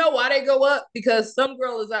 You know why they go up? Because some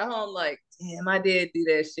girl is at home like, damn, I did do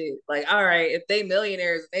that shit. Like, all right, if they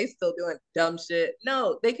millionaires and they still doing dumb shit,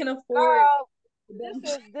 no, they can afford. Girl,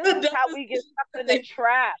 this is how we get stuck in the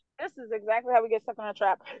trap. This is exactly how we get stuck in a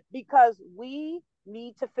trap because we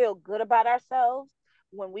need to feel good about ourselves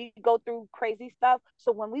when we go through crazy stuff.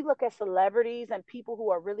 So when we look at celebrities and people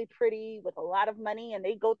who are really pretty with a lot of money and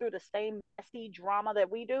they go through the same messy drama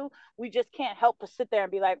that we do, we just can't help but sit there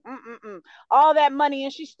and be like, all that money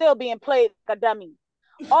and she's still being played like a dummy.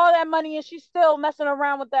 All that money and she's still messing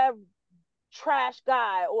around with that trash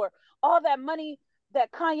guy, or all that money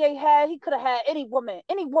that Kanye had, he could have had any woman,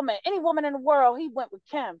 any woman, any woman in the world. He went with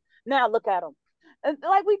Kim. Now look at him. And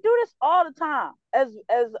like we do this all the time. As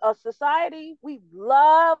a society, we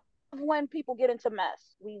love when people get into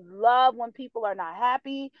mess. We love when people are not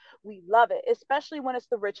happy. We love it, especially when it's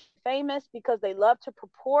the rich and famous, because they love to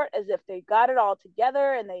purport as if they got it all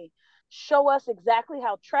together and they show us exactly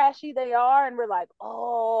how trashy they are. And we're like,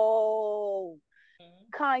 oh,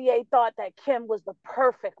 Kanye thought that Kim was the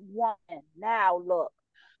perfect woman. Now look,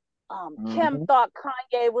 Kim thought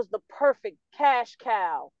Kanye was the perfect cash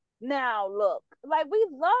cow. Now look, like we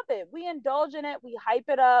love it. We indulge in it. We hype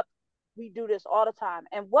it up. We do this all the time.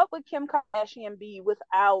 And what would Kim Kardashian be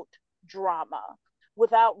without drama,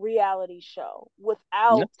 without reality show,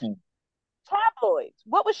 without tabloids?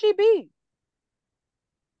 What would she be?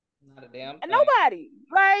 Not a damn thing. And nobody,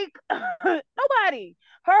 like nobody.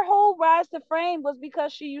 Her whole rise to fame was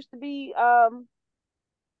because she used to be what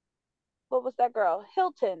was that girl?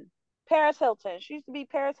 Hilton, Paris Hilton. She used to be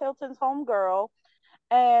Paris Hilton's homegirl,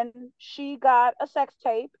 and she got a sex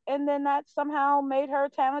tape, and then that somehow made her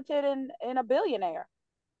talented and a billionaire.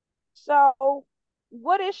 So,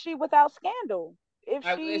 what is she without scandal? If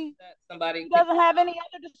I wish she that somebody doesn't have any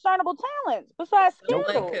other discernible talents besides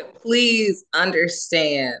scandal, could please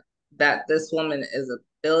understand that this woman is a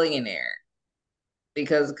billionaire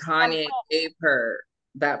because Kanye gave her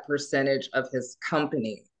that percentage of his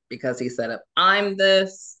company because he said, if I'm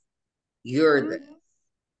this, you're this.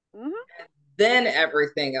 Then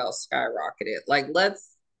everything else skyrocketed. Like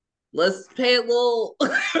let's pay a little a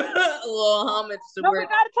little homage to no, we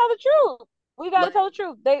gotta tell the truth. We gotta tell the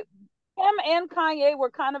truth. Him and Kanye were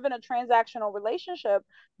kind of in a transactional relationship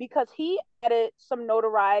because he added some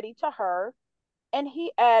notoriety to her and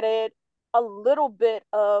he added a little bit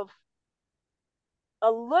of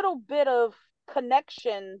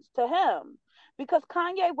connections to him, because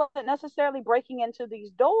Kanye wasn't necessarily breaking into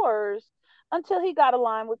these doors until he got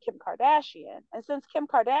aligned with Kim Kardashian. And since Kim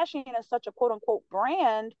Kardashian is such a quote unquote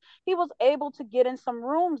brand, he was able to get in some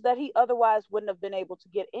rooms that he otherwise wouldn't have been able to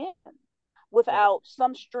get in without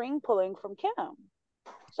some string pulling from Kim.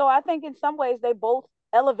 So I think in some ways they both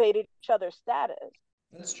elevated each other's status.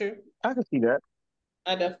 That's true. I can see that.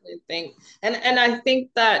 I definitely think, and I think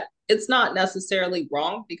that it's not necessarily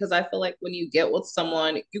wrong because I feel like when you get with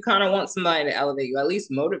someone, you kind of want somebody to elevate you, at least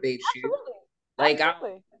motivate you. Like absolutely.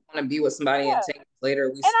 I don't want to be with somebody and 10 years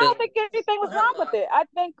later I don't think anything was wrong with it. I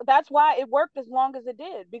think that's why it worked as long as it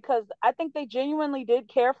did, because I think they genuinely did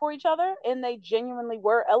care for each other and they genuinely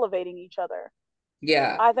were elevating each other.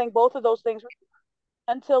 Yeah. I think both of those things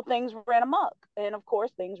until things ran amok. And of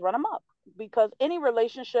course, things run amok because any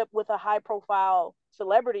relationship with a high profile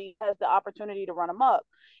celebrity has the opportunity to run amok.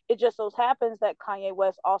 It just so happens that Kanye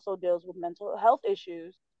West also deals with mental health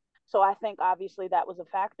issues. So I think obviously that was a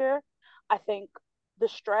factor. I think the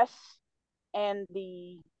stress and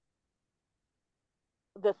the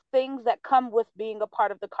things that come with being a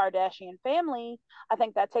part of the Kardashian family, I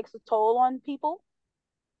think that takes a toll on people.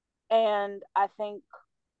 And I think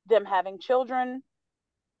them having children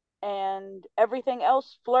and everything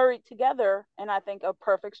else flurried together, and I think a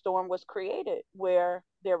perfect storm was created where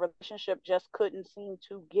their relationship just couldn't seem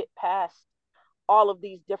to get past all of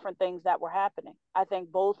these different things that were happening. I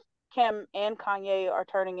think both Kim and Kanye are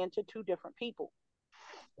turning into two different people.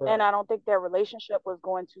 Right. And I don't think their relationship was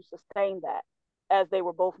going to sustain that as they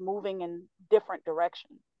were both moving in different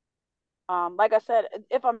directions. Like I said,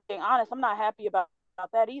 if I'm being honest, I'm not happy about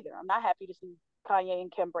that either. I'm not happy to see Kanye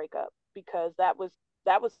and Kim break up because that was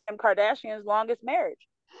Kim Kardashian's longest marriage.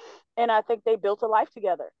 And I think they built a life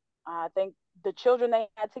together. I think the children they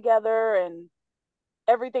had together and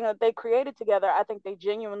everything that they created together, I think they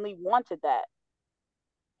genuinely wanted that.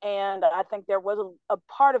 And I think there was a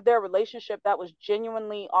part of their relationship that was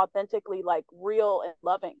genuinely, authentically like real and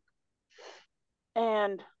loving.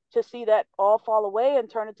 And to see that all fall away and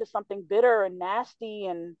turn into something bitter and nasty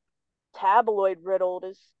and tabloid riddled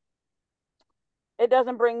is, it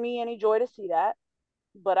doesn't bring me any joy to see that.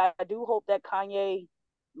 But I do hope that Kanye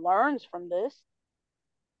learns from this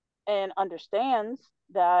and understands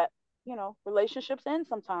that, you know, relationships end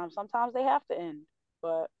sometimes. Sometimes they have to end.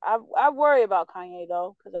 But I worry about Kanye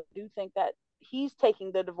though, because I do think that he's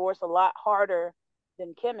taking the divorce a lot harder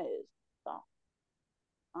than Kim is. So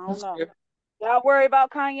I don't know. Y'all worry about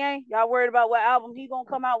Kanye? Y'all worried about what album he gonna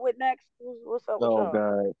come out with next? What's up with Oh y'all?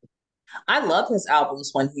 God. I love his albums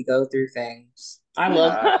when he go through things. I No.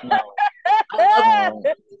 love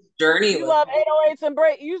his journey. You with love him. 808s and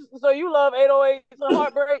break. You love 808s and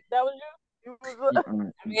heartbreak. That was you. I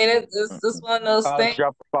mean, it's just one of those College things.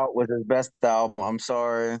 Dropout was his best album. I'm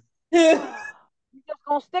sorry. You just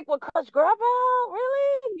gonna stick with College Dropout?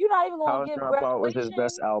 Really? You're not even gonna College give Dropout was his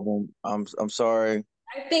best Graduation? album. I'm sorry.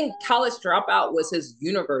 I think College Dropout was his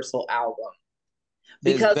universal album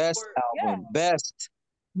His because, best Yeah. album. Best.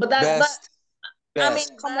 but that, Best. I mean,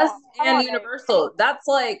 Best. Come best on. Come and on, Nate. universal. That's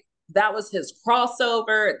like that was his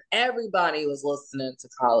crossover. Everybody was listening to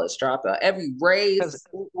College Dropout. Every race. Because it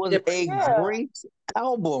was a Yeah. great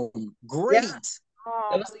album. Great. It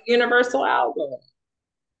was a universal album.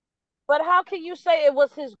 But how can you say it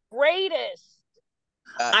was his greatest?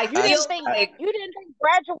 You didn't think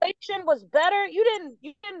Graduation was better? You didn't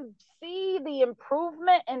see the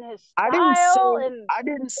improvement in his style I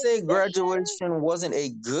didn't say Graduation wasn't a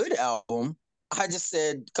good album. I just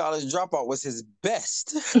said College Dropout was his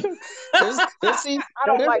best. I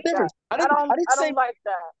don't like that. I don't like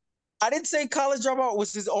that. I didn't say College Dropout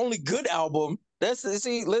was his only good album. Hear I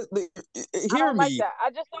don't like me. that. I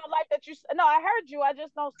just don't like that you. No, I heard you. I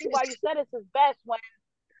just don't see why you said it's his best when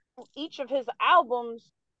each of his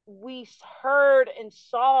albums we heard and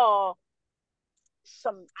saw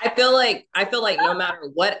some. I feel like no matter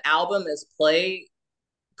what album is played,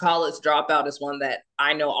 College Dropout is one that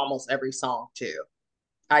I know almost every song to.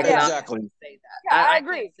 I cannot say that. Yeah, I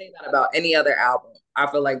agree. I can't say that about any other album. I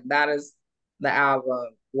feel like that is the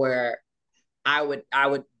album where I would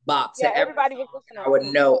bop to everybody was listening. I would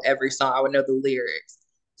know every song. I would know the lyrics.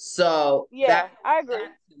 So yeah, I agree. To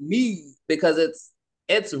me, because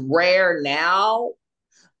it's rare now.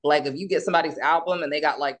 Like if you get somebody's album and they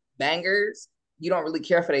got like bangers, you don't really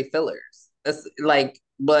care for their fillers. It's like,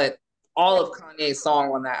 but all of Kanye's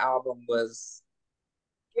song on that album was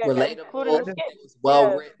relatable. It was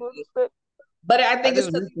well written. But I think it's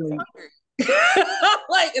because he was hungry.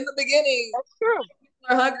 Like in the beginning, that's true. People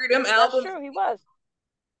are hungry. Them albums. That's true. He was.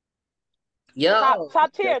 Yeah.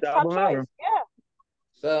 Top tier, top choice. Yeah.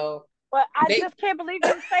 So. But I just can't believe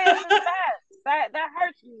you say it's his best. That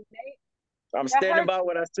hurts me, Nate. I'm standing by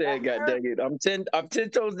what I said. God dang it! I'm 10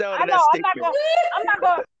 toes down to that statement. I'm not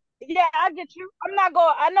going. Yeah, I get you. I'm not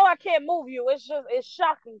going. I know I can't move you. It's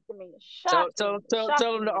shocking to me. It's shocking. Tell them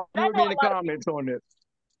to put me in the comments on it.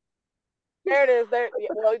 There it is. There.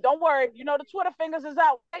 Well, don't worry. You know the Twitter fingers is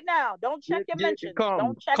out right now. Don't check your mentions.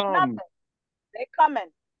 Don't check nothing. They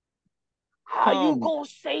coming. How you gonna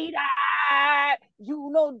say that? You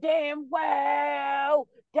know damn well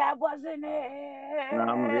that wasn't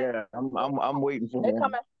it. I'm waiting for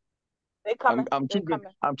them. They coming. I'm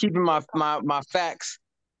keeping my facts.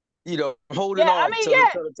 You know, holding on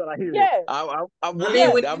until I hear it. I'm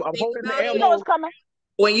holding the ammo. You know what's coming.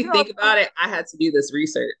 When you think about it, I had to do this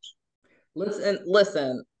research.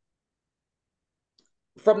 Listen.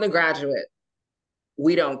 From The Graduate,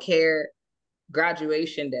 We Don't Care,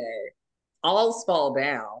 Graduation Day, All's Fall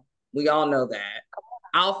Down. We all know that.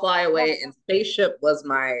 I'll Fly Away and Spaceship was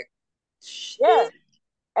my shit. Yeah.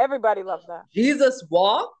 Everybody loves that. Jesus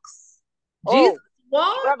Walks. Jesus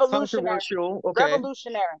Walks. Revolutionary. Okay.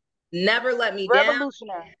 Revolutionary. Never Let Me Down.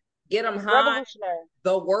 Get Them High.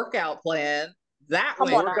 The Workout Plan. That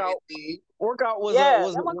workout was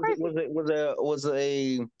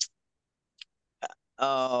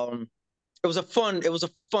a fun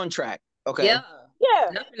track. Okay. Yeah,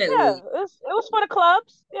 definitely. Yeah, it was for the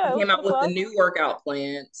clubs. Yeah, it came out with the new workout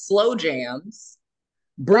plan, Slow Jams,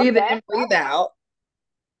 Breathe In, Breathe Out.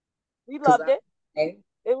 We loved it. It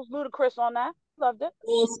was Ludacris on that. Loved it.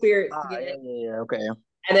 Full Spirits. Yeah, okay.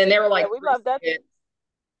 And then there were like we loved that.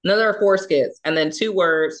 No, there were 4 skits, and then 2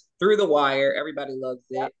 words, Through the Wire. Everybody loves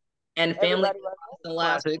it, and Family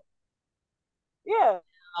Classic. Yeah.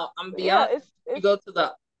 I'm beyond. You go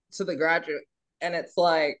to the Graduate, and it's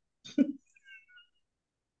like.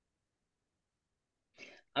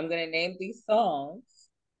 I'm gonna name these songs.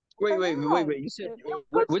 Wait. You said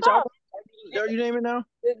which album are you naming now?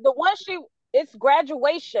 The one it's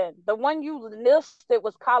Graduation. The one you listed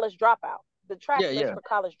was College Dropout. the track list Yeah. for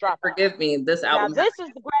College Dropout. Forgive me. This Now album. this is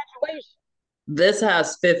the graduation. This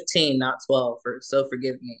has 15, not 12. So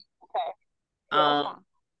forgive me. Okay. Yeah, that's fine.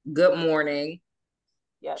 Good Morning.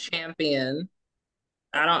 Yes. Champion.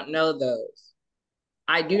 I don't know those.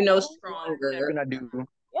 I do know Stronger. Champion, I do.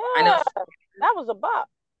 Yeah, I know that was a bop.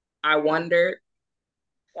 I Wonder.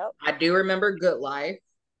 Yep. I do remember Good Life.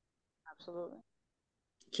 Absolutely.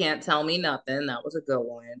 Can't Tell Me Nothing. That was a good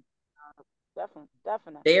one.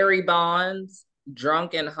 Definitely. Barry Bonds,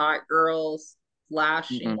 Drunk and Hot Girls,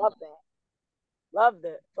 Flashing. Love that. Loved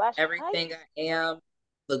it. Flashing. Everything I Am,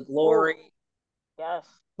 The Glory. Ooh. Yes.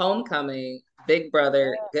 Homecoming, Big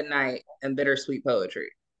Brother, Good Night, and Bittersweet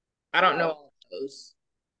Poetry. I don't know all those.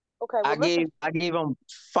 Okay. Well, I gave him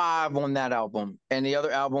 5 on that album, and the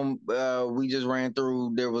other album we just ran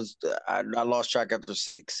through. There was I lost track after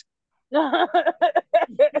 6.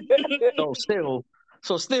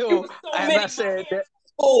 So still, as I said, that.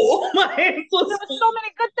 Oh my! There was so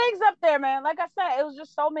many good things up there, man. Like I said, it was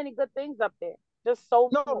just so many good things up there. Just so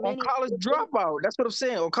many. On College Dropout. That's what I'm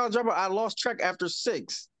saying. On College Dropout, I lost track after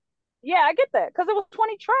 6. Yeah, I get that because it was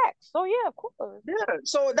 20 tracks. So yeah, of course. Yeah,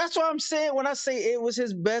 so that's what I'm saying when I say it was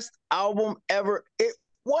his best album ever. It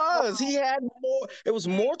was. He had more. It was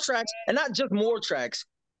more tracks, and not just more tracks,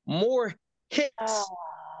 more hits. Okay.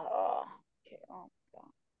 Oh,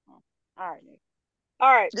 all right, Nick.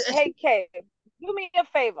 All right. Hey, Kay, do me a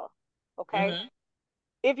favor, okay? Mm-hmm.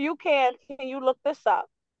 If you can you look this up?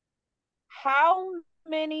 How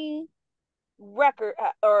many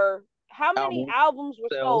or how many albums were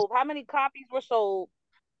sold? How many copies were sold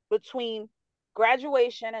between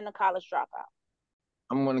Graduation and the College Dropout?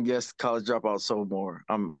 I'm gonna guess College Dropout sold more.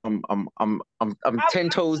 I'm 10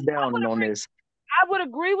 toes down on this. I would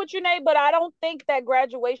agree with you, Nate, but I don't think that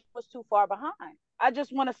Graduation was too far behind. I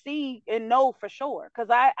just want to see and know for sure because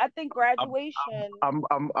I think Graduation.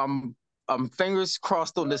 I'm fingers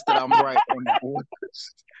crossed on this that I'm right on that one.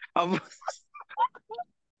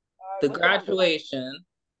 The Graduation,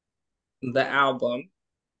 the album,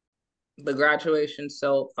 The Graduation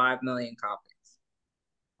sold 5 million copies.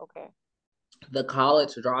 Okay. The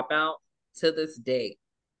College Dropout, to this date,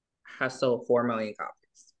 has sold 4 million copies.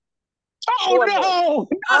 Oh no!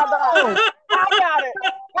 How about it? How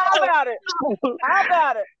about it? How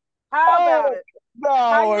about it? How about it? No,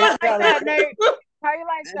 how you like that, Nate? How you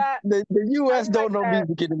like that? The U.S. don't know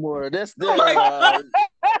music anymore. That's y'all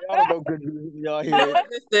don't know good music. Y'all hear it.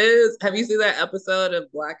 This is. Have you seen that episode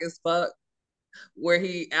of Black as Fuck where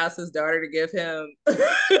he asked his daughter to give him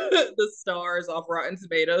the stars off Rotten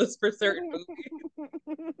Tomatoes for certain movies?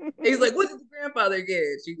 He's like, "What did the grandfather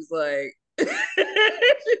get?" She's like,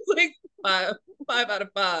 five out of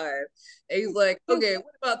 5. And he's like, "Okay,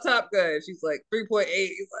 what about Top Gun?" She's like 3.8.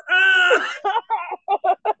 He's like, "Ah."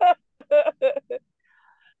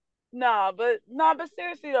 Nah, but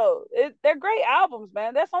seriously though, they're great albums,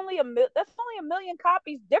 man. That's only a million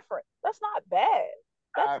copies different. That's not bad.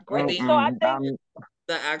 That's great. So I think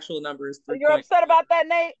the actual number is 3. You're upset about that,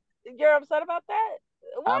 Nate? You're upset about that?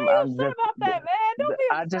 Why are you upset about that, man? Don't be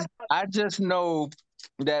upset. I just know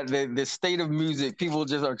that the state of music, people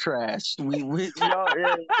just are trash. We y'all,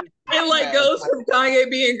 it like goes from Kanye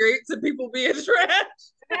being great to people being trash.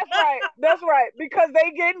 That's right. Because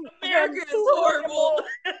they getting America is horrible.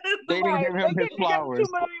 They didn't give him his flowers. 2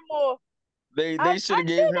 million more. They should have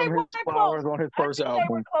gave him his flowers on his first album. They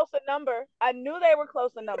were close a number. I knew they were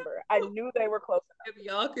close a number. If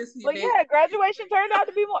y'all could see, but yeah, Graduation turned out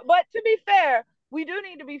to be more. But to be fair, we do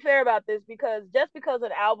need to be fair about this because just because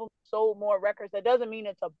an album sold more records, that doesn't mean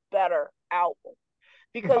it's a better album.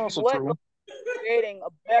 Because what creating a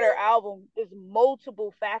better album is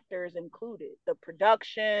multiple factors included: the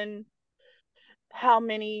production, how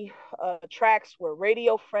many tracks were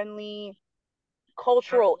radio friendly,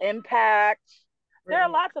 cultural impact. There are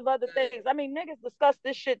lots of other things. I mean, niggas discuss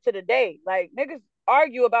this shit to the day. Like, niggas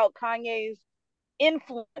argue about Kanye's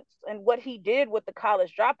influence and what he did with the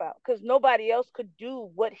College Dropout because nobody else could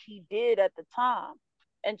do what he did at the time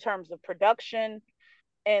in terms of production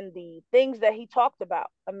and the things that he talked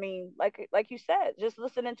about. I mean, like you said, just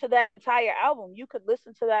listening to that entire album, you could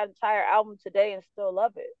listen to that entire album today and still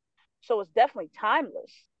love it. So it's definitely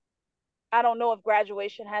timeless. I don't know if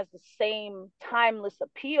Graduation has the same timeless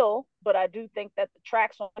appeal, but I do think that the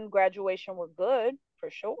tracks on Graduation were good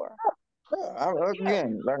for sure.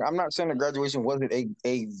 Again, like, I'm not saying that Graduation wasn't a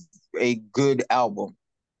good album.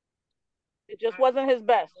 It just wasn't his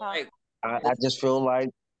best, huh? I just feel like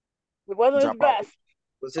it wasn't his best.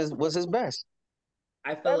 Was his best.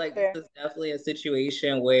 I feel like this is definitely a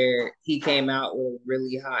situation where he came out with a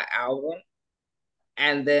really hot album,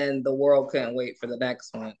 and then the world couldn't wait for the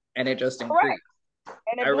next one, and it just increased.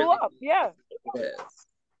 And I it blew really up. think Yeah. it is.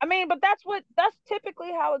 I mean, but that's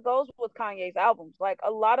typically how it goes with Kanye's albums. Like a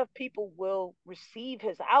lot of people will receive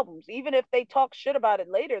his albums, even if they talk shit about it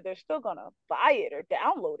later, they're still gonna buy it or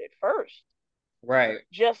download it first, Right.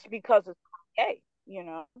 just because it's Kanye. You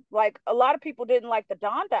know, like a lot of people didn't like the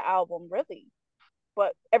Donda album really,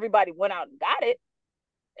 but everybody went out and got it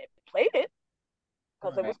and played it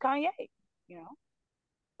because it Right. was Kanye. You know,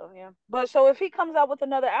 so yeah. But so if he comes out with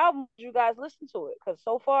another album, you guys listen to it because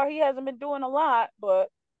so far he hasn't been doing a lot, but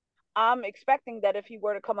I'm expecting that if he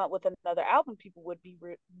were to come out with another album, people would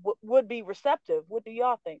be receptive. What do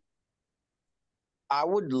y'all think? I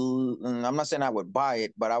would. I'm not saying I would buy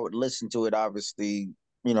it, but I would listen to it. Obviously,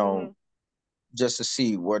 you Mm-hmm. know, just to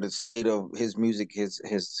see where the state of his music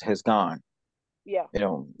has gone. Yeah, You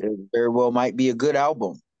know, it very well might be a good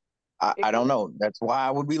album. it I don't could. know. That's why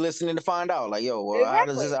I would be listening to find out. Like, yo, well, how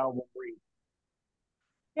does this Exactly. album read?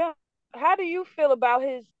 Yeah. How do you feel about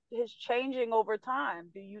his changing over time?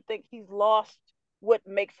 Do you think he's lost what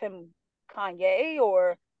makes him Kanye,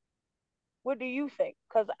 or what do you think?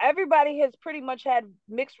 Because everybody has pretty much had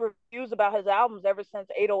mixed reviews about his albums ever since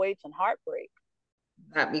 808s and Heartbreak.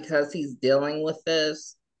 That because he's dealing with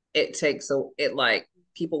this, it takes it like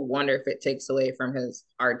people wonder if it takes away from his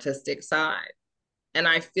artistic side. And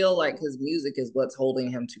I feel like Mm-hmm. his music is what's holding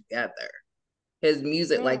him together. His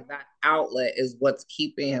music, Mm-hmm. like that outlet, is what's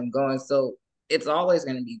keeping him going. So it's always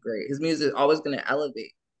going to be great. His music is always going to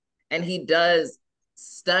elevate. And he does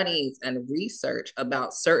studies and research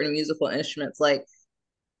about certain musical instruments. Like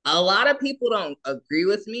a lot of people don't agree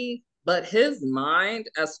with me, but his mind,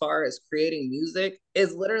 as far as creating music,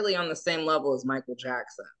 is literally on the same level as Michael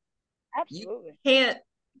Jackson. You Absolutely. can't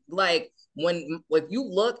like when you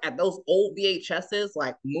look at those old VHSs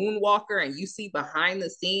like Moonwalker and you see behind the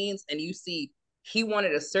scenes and you see he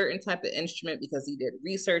wanted a certain type of instrument because he did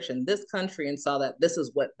research in this country and saw that this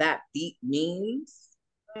is what that beat means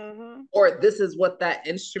Mm-hmm. or this is what that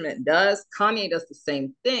instrument does. Kanye does the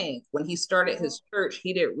same thing. When he started Mm-hmm. his church,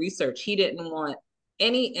 he did research. He didn't want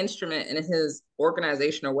any instrument in his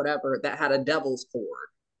organization or whatever that had a devil's chord.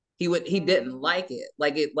 He Mm-hmm. didn't like it.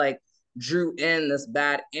 Like it like drew in this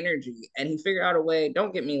bad energy and he figured out a way,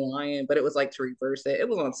 don't get me lying, but it was like to reverse it. It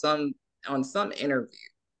was on some interview.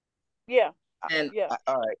 Yeah. And Yeah.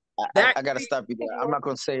 All right, that I got to stop you there. I'm not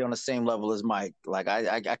going to say on the same level as Mike. Like I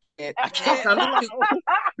when it can't comes to let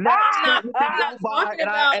I'm something not go by talking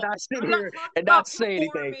about and I sit I'm not here talking and about not say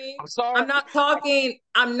anything. performing. I'm sorry. I'm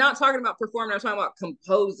not talking about performing. I'm talking about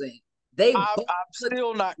composing. They both I'm put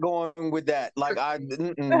still not going with that. you're Like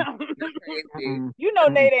crazy. You're crazy. You know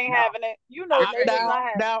Nate ain't Now, having it. You know You're Nate is crazy. not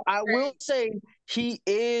having it. now I will Crazy. say he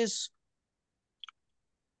is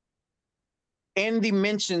in the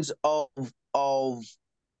mentions of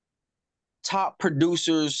top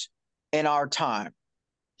producers in our time.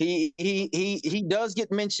 He does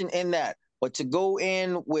get mentioned in that, but to go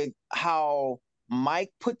in with how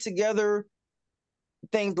Mike put together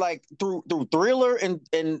things like through Thriller and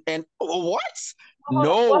what? Well, hold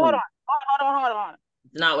No, on. Hold on.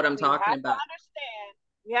 Not what I'm We talking have to about. understand.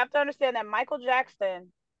 We have to understand that Michael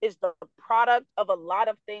Jackson is the product of a lot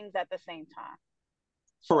of things at the same time.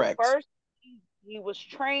 So correct. first, he was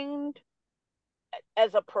trained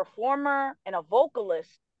as a performer and a vocalist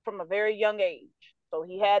from a very young age. So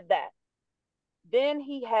he had that. Then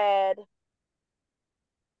he had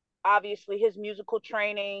obviously his musical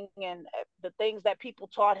training and the things that people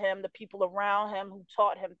taught him, the people around him who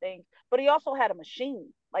taught him things. But he also had a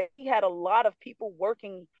machine. Like he had a lot of people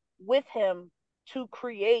working with him to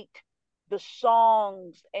create the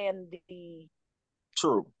songs and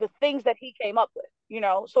True. the things that he came up with, you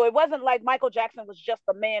know. So it wasn't like Michael Jackson was just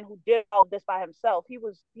a man who did all this by himself. He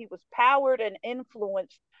was powered and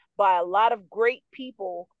influenced by a lot of great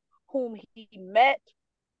people whom he met,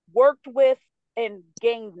 worked with, and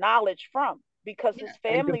gained knowledge from because Yeah. his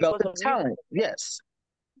And family was developing a musical talent. Yes.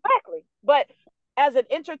 family. Exactly. But as an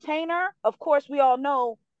entertainer, of course, we all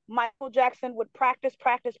know Michael Jackson would practice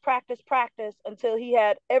until he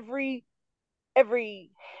had every every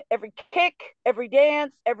kick, every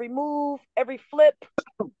dance, every move, every flip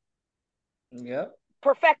Yep.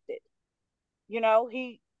 perfected. You know,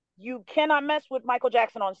 you cannot mess with Michael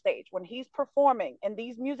Jackson on stage when he's performing in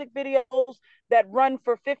these music videos that run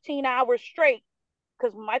for 15 hours straight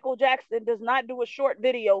because Michael Jackson does not do a short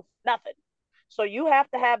video, nothing. So you have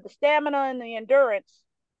to have the stamina and the endurance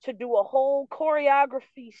to do a whole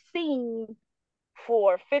choreography scene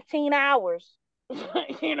for 15 hours.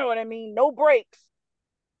 You know what I mean? No breaks.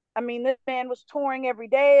 I mean, this man was touring every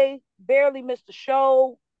day, barely missed a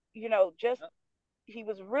show, you know, just he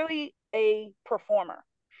was really a performer.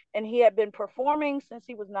 and he had been performing since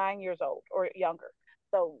he was 9 years old or younger.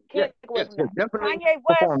 So Yeah, can't take away from that. definitely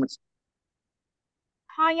West, performance.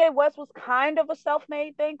 Kanye West was kind of a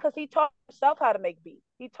self-made thing because he taught himself how to make beats.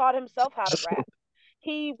 He taught himself how to rap.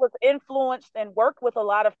 He was influenced and worked with a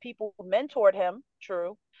lot of people who mentored him,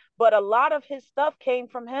 true, but a lot of his stuff came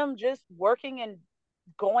from him just working and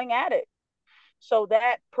going at it. So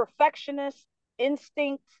that perfectionist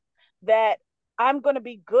instinct that I'm going to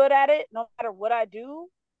be good at it no matter what I do,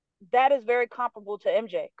 that is very comparable to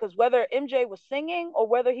MJ. Because whether MJ was singing or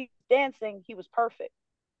whether he was dancing, he was perfect.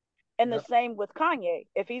 And yep. The same with Kanye.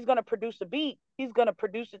 If he's going to produce a beat, he's going to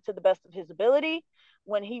produce it to the best of his ability.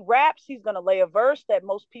 When he raps, he's going to lay a verse that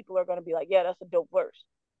most people are going to be like, yeah, that's a dope verse.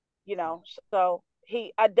 You know, so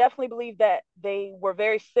I definitely believe that they were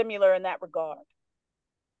very similar in that regard.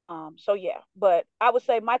 So yeah, but I would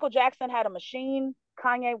say Michael Jackson had a machine.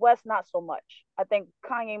 Kanye West, not so much. I think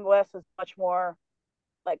Kanye West is much more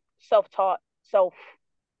like self-taught,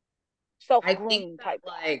 self-groomed type.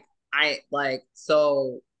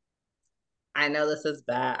 So I know this is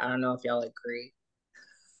bad. I don't know if y'all agree.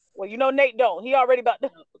 Well, you know, Nate don't. He already about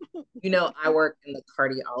to. You know, I work in the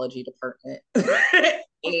cardiology department.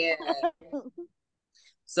 And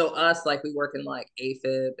so us, like, we work in like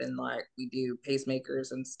AFib and like we do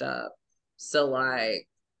pacemakers and stuff. So like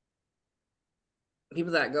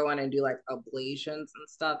people that go in and do like ablations and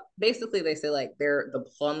stuff, basically they say like they're the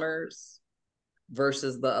plumbers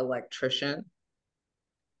versus the electrician.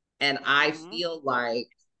 And I feel like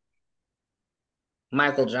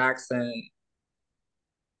Michael Jackson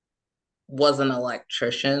was an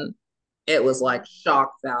electrician. It was like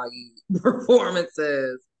shock value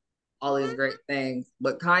performances, all these great things.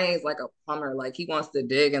 But Kanye's like a plumber. Like he wants to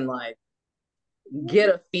dig and like get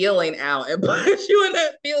a feeling out and put you in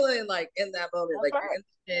that feeling, like in that moment. That's like right. You're in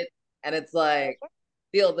the shit, and it's like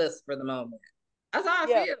feel this for the moment. That's how I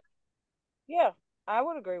feel. Yeah, I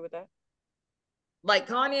would agree with that. Like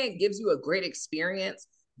Kanye gives you a great experience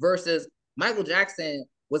versus Michael Jackson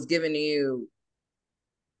was giving you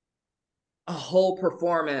a whole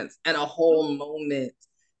performance and a whole moment.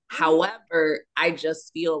 However, I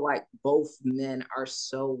just feel like both men are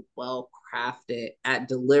so well crafted at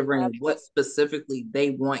delivering what specifically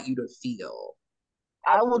they want you to feel.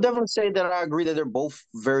 I will definitely say that I agree that they're both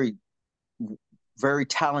very, very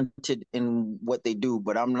talented in what they do,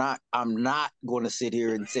 but I'm not going to sit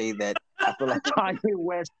here and say that I feel like Kanye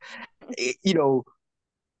West, you know,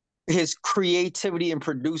 his creativity in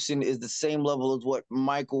producing is the same level as what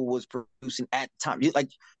Michael was producing at the time.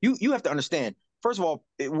 You have to understand. First of all,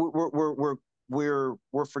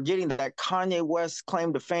 we're forgetting that Kanye West's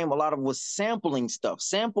claim to fame, a lot of was sampling stuff,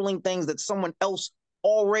 sampling things that someone else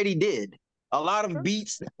already did. A lot of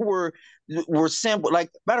beats were sampled.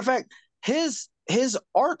 Like matter of fact, his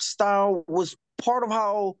art style was part of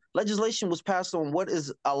how legislation was passed on what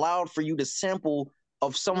is allowed for you to sample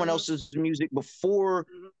of someone else's music before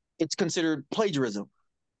it's considered plagiarism,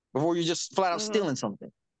 before you're just flat out stealing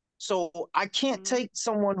something. So I can't take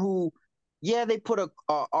someone who, yeah, they put a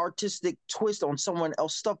artistic twist on someone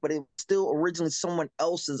else's stuff, but it was still originally someone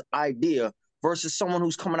else's idea versus someone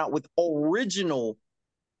who's coming out with original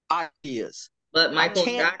ideas. But Michael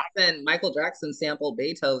Jackson sampled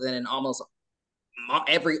Beethoven in almost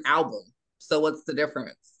every album. So what's the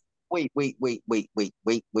difference? Wait. Well,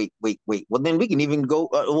 then we can even go.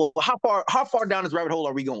 Well, how far down this rabbit hole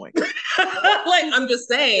are we going? Like I'm just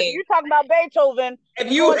saying. If you talking about Beethoven,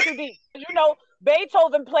 you're going too deep. You know,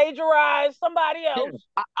 Beethoven plagiarized somebody else.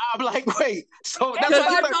 Yeah. I'm like, wait. So that's why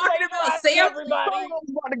you're talking about sampling. I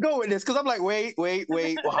want to go with this because I'm like, wait. Well,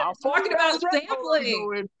 how far talking about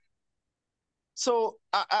sampling? So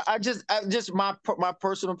I just my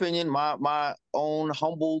personal opinion, my own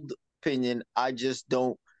humbled opinion. I just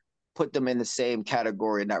don't put them in the same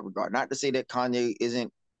category in that regard. Not to say that Kanye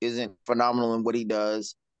isn't phenomenal in what he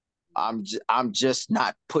does. I'm just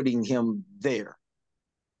not putting him there.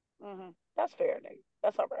 That's fair, Nate.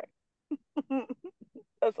 That's all right.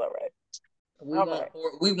 That's all right.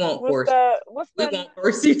 We won't force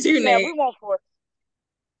you to, Nate. Yeah, we won't force.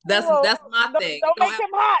 That's my thing. Don't make him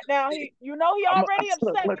hot now. He already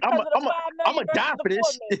upset because of the $5 million. I'm gonna die for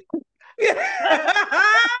this.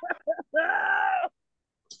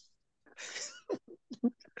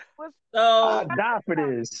 So die for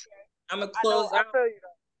this. I'm gonna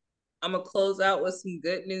close out with some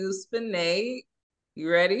good news for Nate. You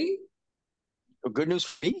ready? Good news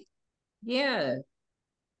for me? Yeah.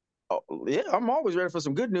 Oh, yeah, I'm always ready for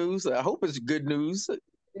some good news. I hope it's good news. It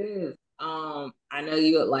is. I know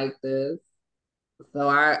you would like this. So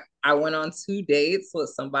I went on 2 dates with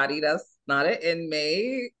somebody that's not an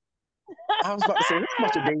inmate. I was about to say, what's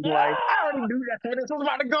much of dating life? I already knew that's where this was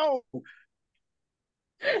about to go.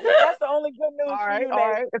 That's the only good news for you, All Nate.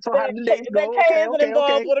 right. So how the dates That go? Kay Okay, isn't okay,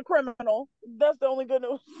 involved okay. with a criminal. That's the only good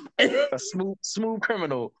news. A smooth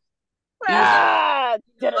criminal. Ah!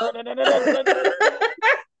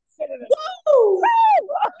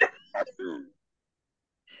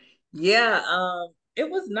 Yeah, it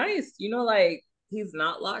was nice. Like he's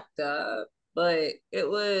not locked up, but it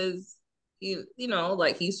was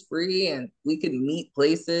like he's free and we could meet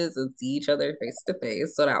places and see each other face to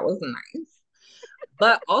face. So that was nice.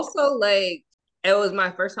 But also like it was my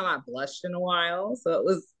first time I blushed in a while. So it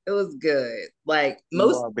was good. Like You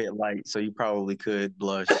most are a bit light, so you probably could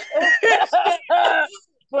blush.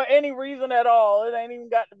 For any reason at all. It ain't even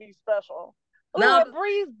got to be special. now Oh, a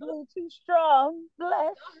breeze blew too strong. Bless.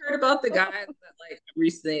 I heard about the guys that like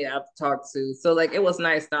recently I've talked to. So like it was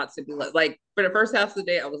nice not to be like for the first half of the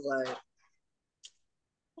day I was like,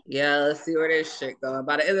 yeah, let's see where this shit going.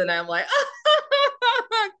 By the end of the night, I'm like,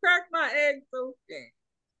 crack my eggs open.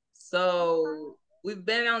 So we've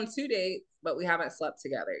been on 2 dates, but we haven't slept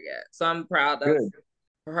together yet. So I'm proud of Good.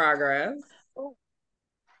 progress.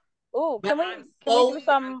 Ooh, But can we do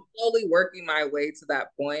some? I'm slowly working my way to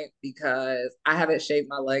that point because I haven't shaved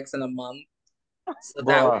my legs in a month. So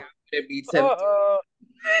that way Bruh. I'm gonna be tempted,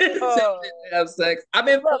 tempted Uh, to have sex. I've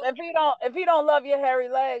been look, if he don't love your hairy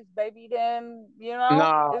legs, baby, then you know,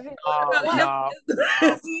 Nah, is he about what? him. nah,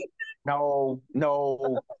 no,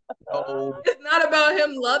 no, no. It's not about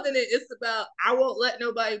him loving it. It's about I won't let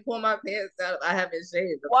nobody pull my pants out if I haven't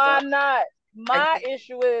shaved. I'm Why sorry. not? I My can't.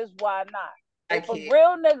 issue is why not? I If a can't.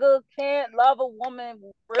 real nigga can't love a woman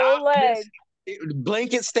with real Stop this legs,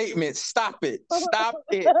 blanket statement. Stop it. Stop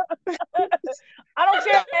it. I don't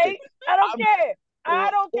care, Stop it. Nate. I don't I'm, care.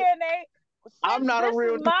 I don't care, Nate. I'm Since not a this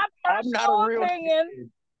real is my I'm not a personal real opinion, nigga.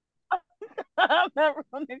 I'm not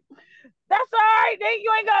real nigga. That's all right, Nate.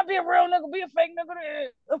 You ain't gotta be a real nigga. Be a fake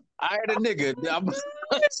nigga. I ain't a nigga.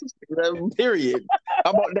 Period.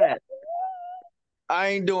 How about that? I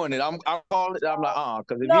ain't doing it. I'm calling it. I'm like,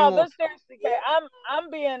 because if you No, want, but seriously, Kay, I'm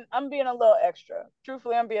being a little extra.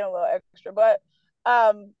 Truthfully, I'm being a little extra. But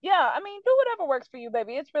yeah, I mean, do whatever works for you,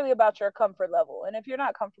 baby. It's really about your comfort level. And if you're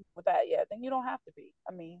not comfortable with that yet, then you don't have to be.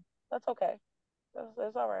 I mean, that's okay.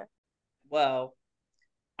 That's all right. Well,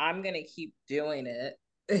 I'm gonna keep doing it.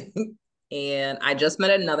 And I just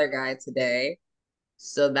met another guy today.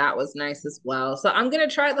 So that was nice as well. So I'm gonna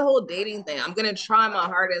try the whole dating thing. I'm gonna try my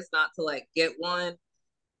hardest not to like get one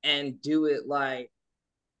and do it like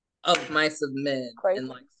of mice of men and Crazy.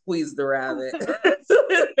 like squeeze the rabbit.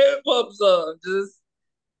 It pops up.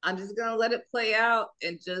 I'm just gonna let it play out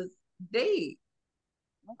and just date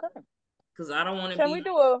Okay. because I don't want to Can be.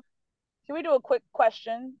 we do a quick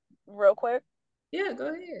question real quick? Yeah, go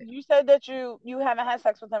ahead. You said that you haven't had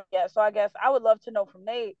sex with him yet, so I guess I would love to know from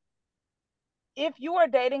Nate, if you are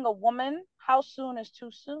dating a woman, how soon is too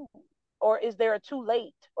soon? Or is there a too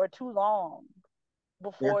late or too long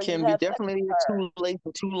there before you can be have sex definitely with a her? too late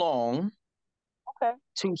or too long. Okay.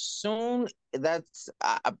 Too soon.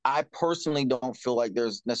 I personally don't feel like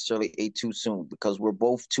there's necessarily a too soon because we're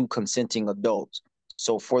both two consenting adults.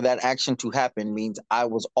 So for that action to happen means I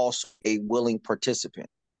was also a willing participant.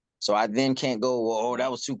 So I then can't go, well, oh,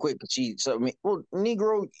 that was too quick. So I mean, well,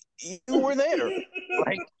 Negro, you were there.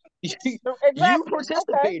 Like you Exactly. Okay. I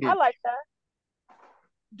participated. like that.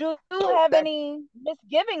 Do you So have that any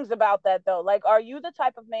misgivings about that though? Like, are you the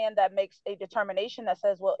type of man that makes a determination that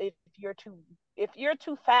says, well, if you're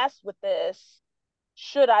too fast with this,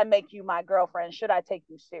 should I make you my girlfriend? Should I take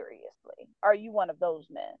you seriously? Are you one of those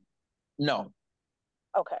men? no,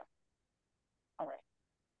 Okay. All right.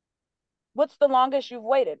 What's the longest you've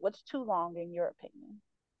waited? What's too long in your opinion?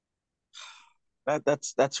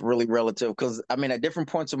 that's really relative because I mean at different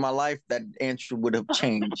points of my life that answer would have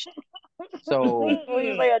changed. So When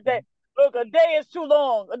you say a day, look, a day is too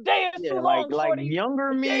long. A day is too yeah, long, like shorty. younger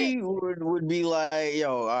A day. me would be like,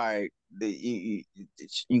 yo, all right,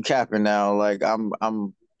 you capping now. Like I'm.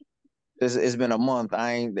 It's been a month.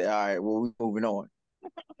 I ain't all right. Well, we moving on.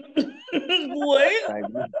 What? Like,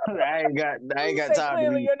 I ain't Please got say time to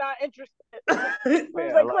clearly be. you're not interested. Please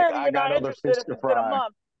Yeah, say like clearly I you're got not other interested fish if to it's been a fry.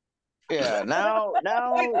 month. Yeah,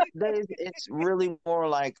 nowadays it's really more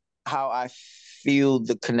like how I feel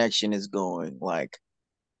the connection is going. Like,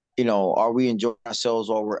 are we enjoying ourselves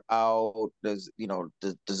while we're out? Does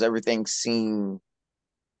everything seem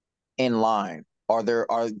in line?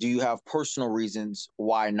 Do you have personal reasons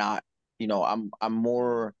why not? I'm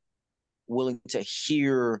more willing to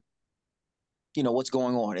hear, what's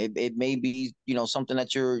going on. It may be, something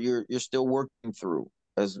that you're still working through.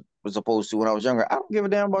 as opposed to when I was younger. I don't give a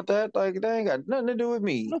damn about that. Like, they ain't got nothing to do with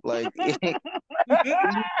me. Like,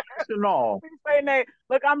 no.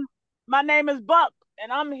 Look, my name is Buck,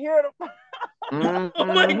 and I'm here to. Mm-hmm. Oh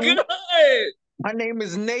my God. My name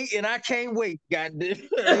is Nate, and I can't wait. Goddamn.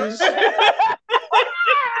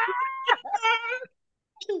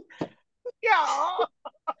 Yeah.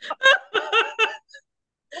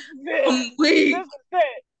 I'm weak. This is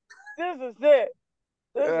it. This is it.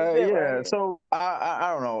 This is it Yeah. right So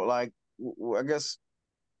I don't know. Like, I guess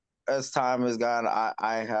as time has gone,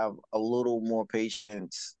 I have a little more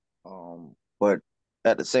patience. But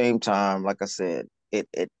at the same time, like I said, it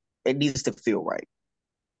needs to feel right.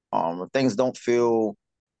 If things don't feel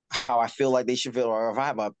how I feel like they should feel, or if I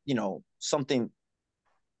have a something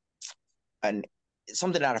and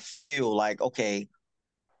something that I feel like, okay,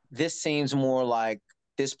 this seems more like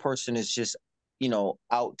this person is just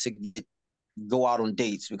out to go out on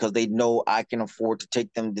dates because they know I can afford to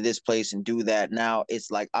take them to this place and do that. Now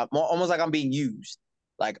it's like I'm almost like I'm being used.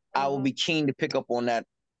 Like, I will be keen to pick up on that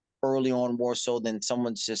early on, more so than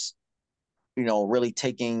someone's just really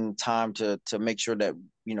taking time to make sure that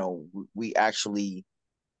we actually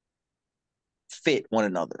fit one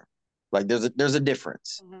another. Like, there's a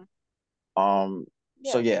difference.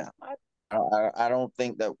 So yeah, I don't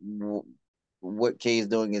think that what Kay is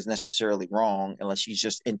doing is necessarily wrong, unless she's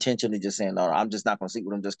just intentionally just saying, no, I'm just not going to sleep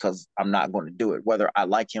with him just because I'm not going to do it, whether I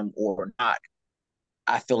like him or not.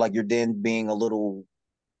 I feel like you're then being a little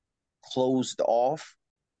closed off.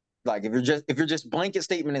 Like, if you're just blanket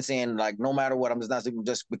statement and saying, like, no matter what, I'm just not sleeping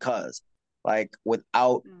just because, like,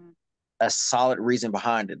 without a solid reason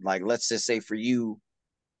behind it. Like, let's just say for you,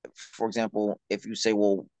 for example, if you say,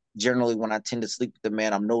 well, generally when I tend to sleep with the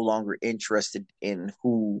man, I'm no longer interested in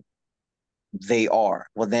who they are.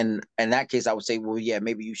 Well, then in that case, I would say, well, yeah,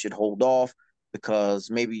 maybe you should hold off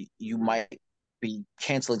because maybe you might be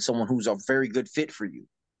canceling someone who's a very good fit for you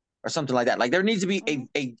or something like that. Like, there needs to be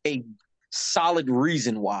a solid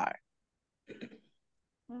reason why.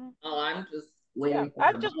 Oh, I'm just waiting.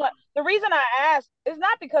 I just want the reason I asked is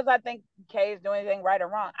not because I think Kay is doing anything right or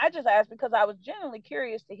wrong. I just asked because I was genuinely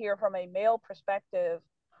curious to hear from a male perspective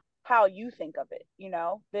how you think of it,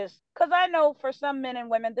 this, because I know for some men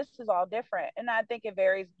and women this is all different, and I think it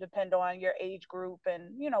varies depending on your age group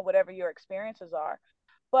and whatever your experiences are.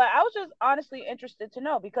 But I was just honestly interested to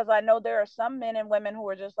know, because I know there are some men and women who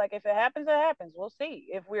are just like, if it happens, it happens. We'll see.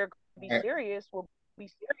 If we're going to be serious, we'll be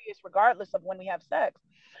serious regardless of when we have sex.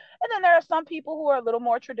 And then there are some people who are a little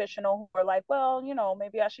more traditional, who are like, well,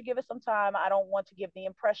 maybe I should give it some time. I don't want to give the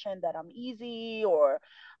impression that I'm easy, or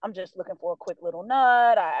I'm just looking for a quick little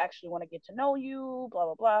nut. I actually want to get to know you, blah,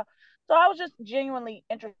 blah, blah. So I was just genuinely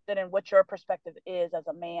interested in what your perspective is as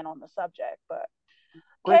a man on the subject. But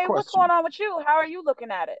Kay, what's going on with you? How are you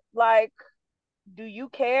looking at it? Like, do you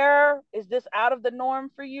care? Is this out of the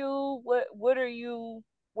norm for you?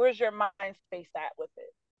 Where's your mind space at with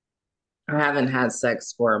it? I haven't had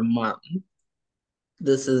sex for a month.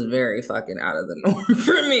 This is very fucking out of the norm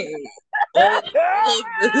for me. I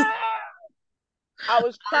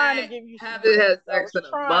was trying to give you some. I haven't had sex in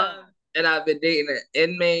a month, and I've been dating an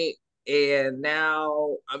inmate, and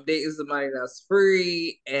now I'm dating somebody that's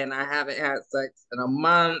free, and I haven't had sex in a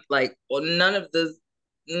month. Like, well, none of this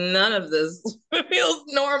feels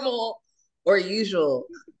normal or usual.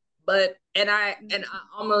 But I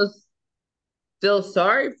almost feel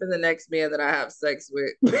sorry for the next man that I have sex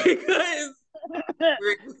with because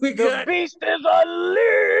the beast is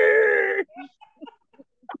unleashed.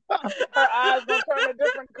 Her eyes gonna turn a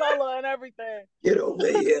different color and everything. Get over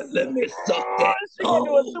here, let me suck that. She gonna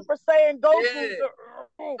do a Super Saiyan Goku.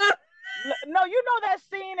 No, you know that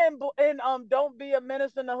scene in Don't Be a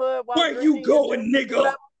Menace in the Hood? Where you going,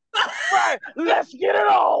 nigga? Right, let's get it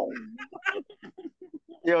on.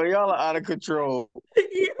 Yo, y'all are out of control.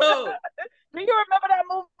 Yo, do you remember that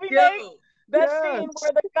movie, Nate? That scene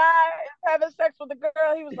where the guy is having sex with the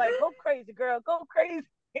girl, he was like, "Go crazy, girl, go crazy."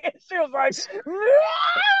 And she was like,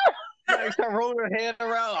 like, rolling her hand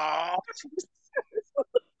around.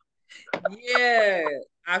 Yeah,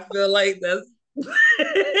 I feel like that's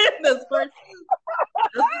that's what's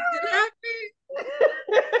gonna happen.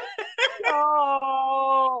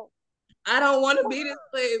 Oh, I don't want to be this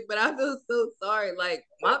slave, but I feel so sorry. Like,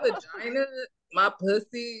 my vagina, my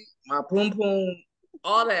pussy, my poom poom,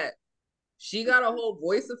 all that. She got a whole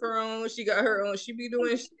voice of her own. She got her own. She be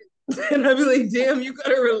doing shit, and I be like, "Damn, you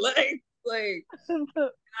gotta relax." Like,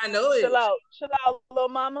 I know it. Chill out, little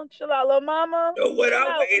mama. Chill out, little mama. Know what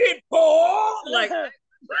I waited for? Like, for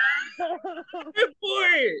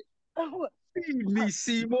it. Feed me,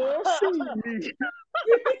 Seymour. Feed me.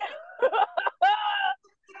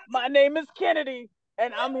 My name is Kennedy,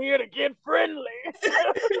 and I'm here to get friendly.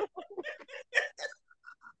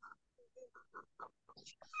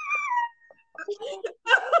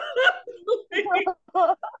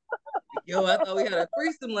 Yo, I thought we had a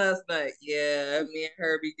threesome last night. Yeah, me and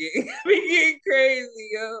her be getting crazy,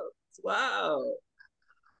 yo. Wow.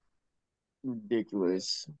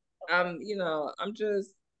 Ridiculous. I'm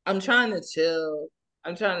trying to chill.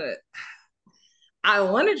 I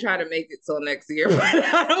want to try to make it till next year, but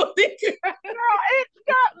I don't think it's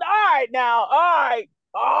got all right now. All right.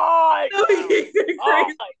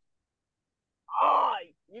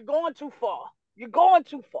 You're going too far.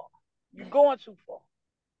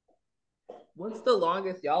 What's the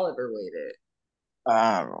longest y'all ever waited?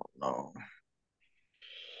 I don't know.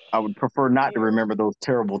 I would prefer not to remember those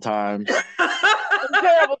terrible times.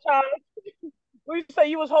 Terrible times. We say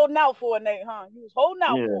you was holding out for it, Nate, huh? You was holding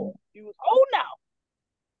out for it. You was holding out.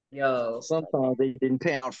 Yo, sometimes they didn't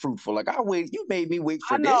pan out fruitful. Like you made me wait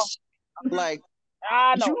for this. Like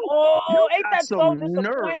I know. Ain't that so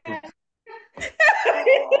disappointing?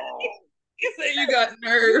 You said you got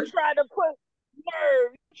nerve. You tried to put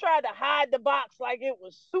nerve. You tried to hide the box like it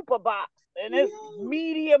was super box, and it's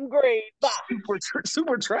medium grade box.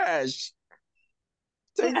 Super trash.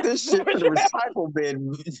 Take this shit to the recycle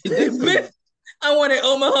bin. I wanted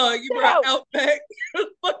Omaha. You brought Outback. What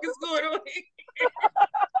the fuck is going on here?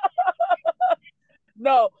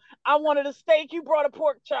 No, I wanted a steak. You brought a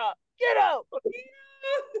pork chop. Get out.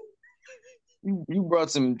 You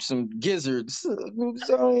brought some gizzards.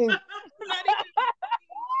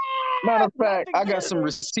 Matter of fact, I got some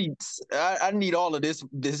receipts. I need all of this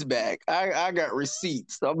back. I got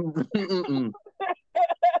receipts. I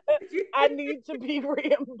need to be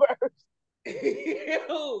reimbursed.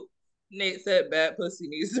 Ew. Nate said bad pussy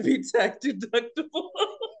needs to be tax deductible.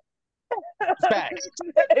 Facts.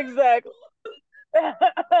 Exactly.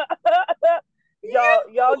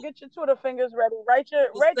 Y'all get your Twitter fingers ready. Write your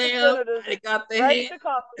senators. I got the hand,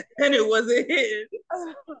 and it wasn't his.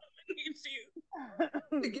 I need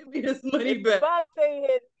you to give me his money back. If I say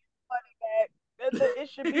his money back, it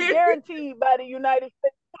should be guaranteed by the United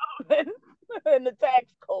States government and the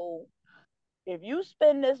tax code. If you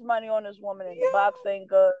spend this money on this woman and the box ain't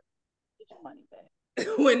good, get your money back.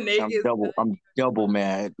 When Nate I'm double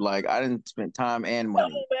mad. Like I didn't spend time and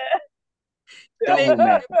money. Double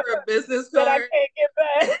mad for a business card. I can't get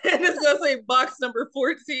back. And it's gonna say box number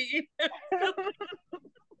 14.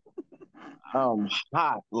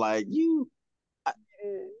 Hot. Like you.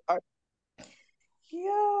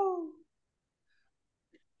 Yo.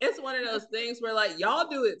 It's one of those things where like y'all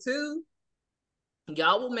do it too.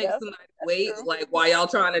 Y'all will make somebody wait like while y'all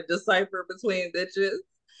trying to decipher between bitches.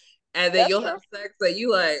 And then you'll have sex that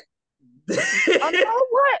you like. I know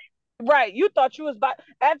what. Right, you thought you was about,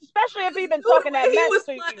 especially if he been talking that mess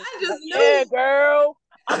to you. I just knew. Yeah, girl,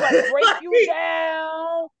 I'm gonna break you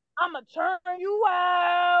down. I'm gonna turn you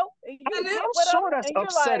out. I'm sure that's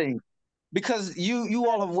upsetting because you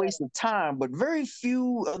all have wasted time, but very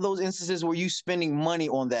few of those instances where you spending money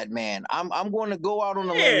on that man. I'm going to go out on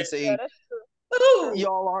a limb and say.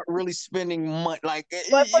 Y'all aren't really spending money. Like,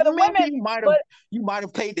 but for the women, you might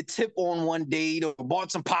have paid the tip on one date or bought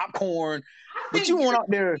some popcorn, but you went out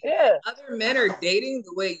there. Yeah, other men are dating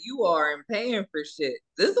the way you are and paying for shit.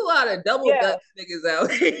 There's a lot of double Dutch niggas out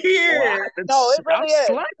here. No, it really is.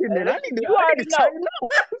 Slacking it. I need to tighten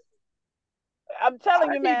up. I'm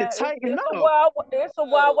telling you, man, it's a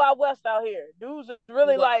wild west out here. Dudes is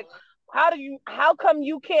really like, how come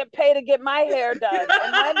you can't pay to get my hair done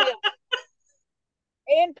and my nails?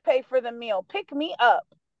 And pay for the meal. Pick me up.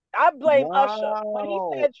 I blame Usher. When he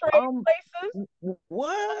said trade places,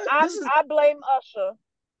 what? I blame Usher.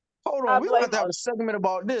 Hold on, we gonna have to have a segment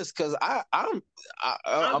about this because I'm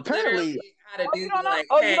apparently had a dude you don't know? like,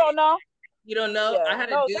 you don't know? You don't know? Yeah. I had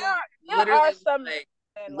a dude literally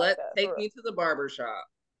like, take me to the barber shop.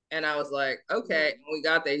 And I was like, okay. When we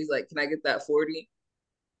got there, he's like, can I get that 40?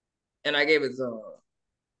 And I gave it to him.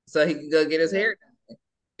 So he could go get his hair done.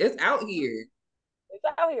 It's out here. It's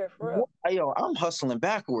out here for real. Yo, I'm hustling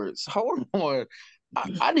backwards. Hold on.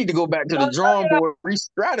 I need to go back to the drawing board,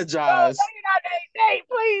 re-strategize. Nate,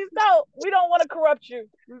 please, no. We don't want to corrupt you.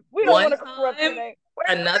 We don't want to corrupt you, Nate.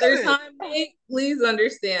 Another time, Nate, please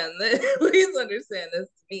understand this. Please understand this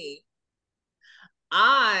to me.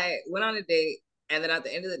 I went on a date, and then at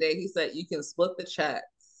the end of the day, he said, you can split the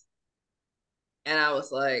checks. And I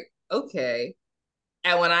was like, okay.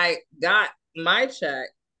 And when I got my check,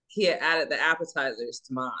 he had added the appetizers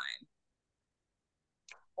to mine.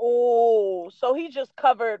 Oh, so he just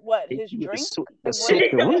covered what? His drink? The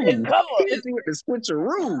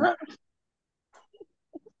switcheroo.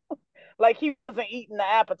 Like he wasn't eating the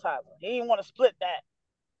appetizer. He didn't want to split that.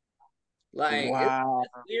 Like Wow,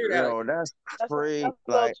 it's weird out yo, that's That's crazy. a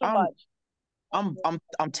little Like too much.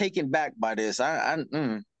 I'm taken back by this. here.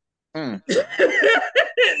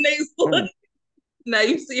 Nate's mm. like, now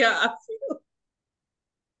you see how I feel.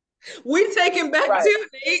 We taking back Right. too,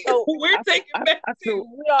 Nate. So We're taking back I too. feel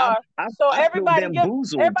we are. So I feel everybody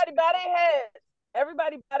bamboozled. bow their heads.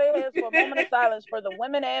 Everybody bow their heads for a moment of silence for the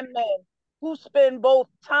women and men who spend both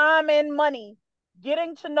time and money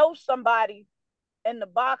getting to know somebody, and the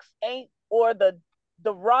box ain't, or the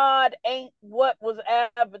rod ain't what was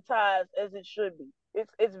advertised as it should be.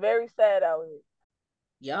 It's very sad out here.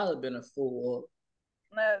 Y'all have been a fool.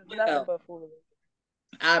 Nothing but foolery.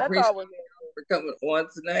 I That's appreciate all we're here for coming on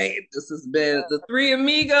tonight. This has been for. the three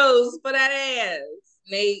amigos for that ass.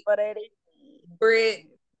 Nate, But it is. Britt,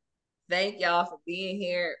 thank y'all for being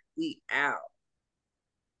here. We out.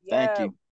 Thank Yeah. you.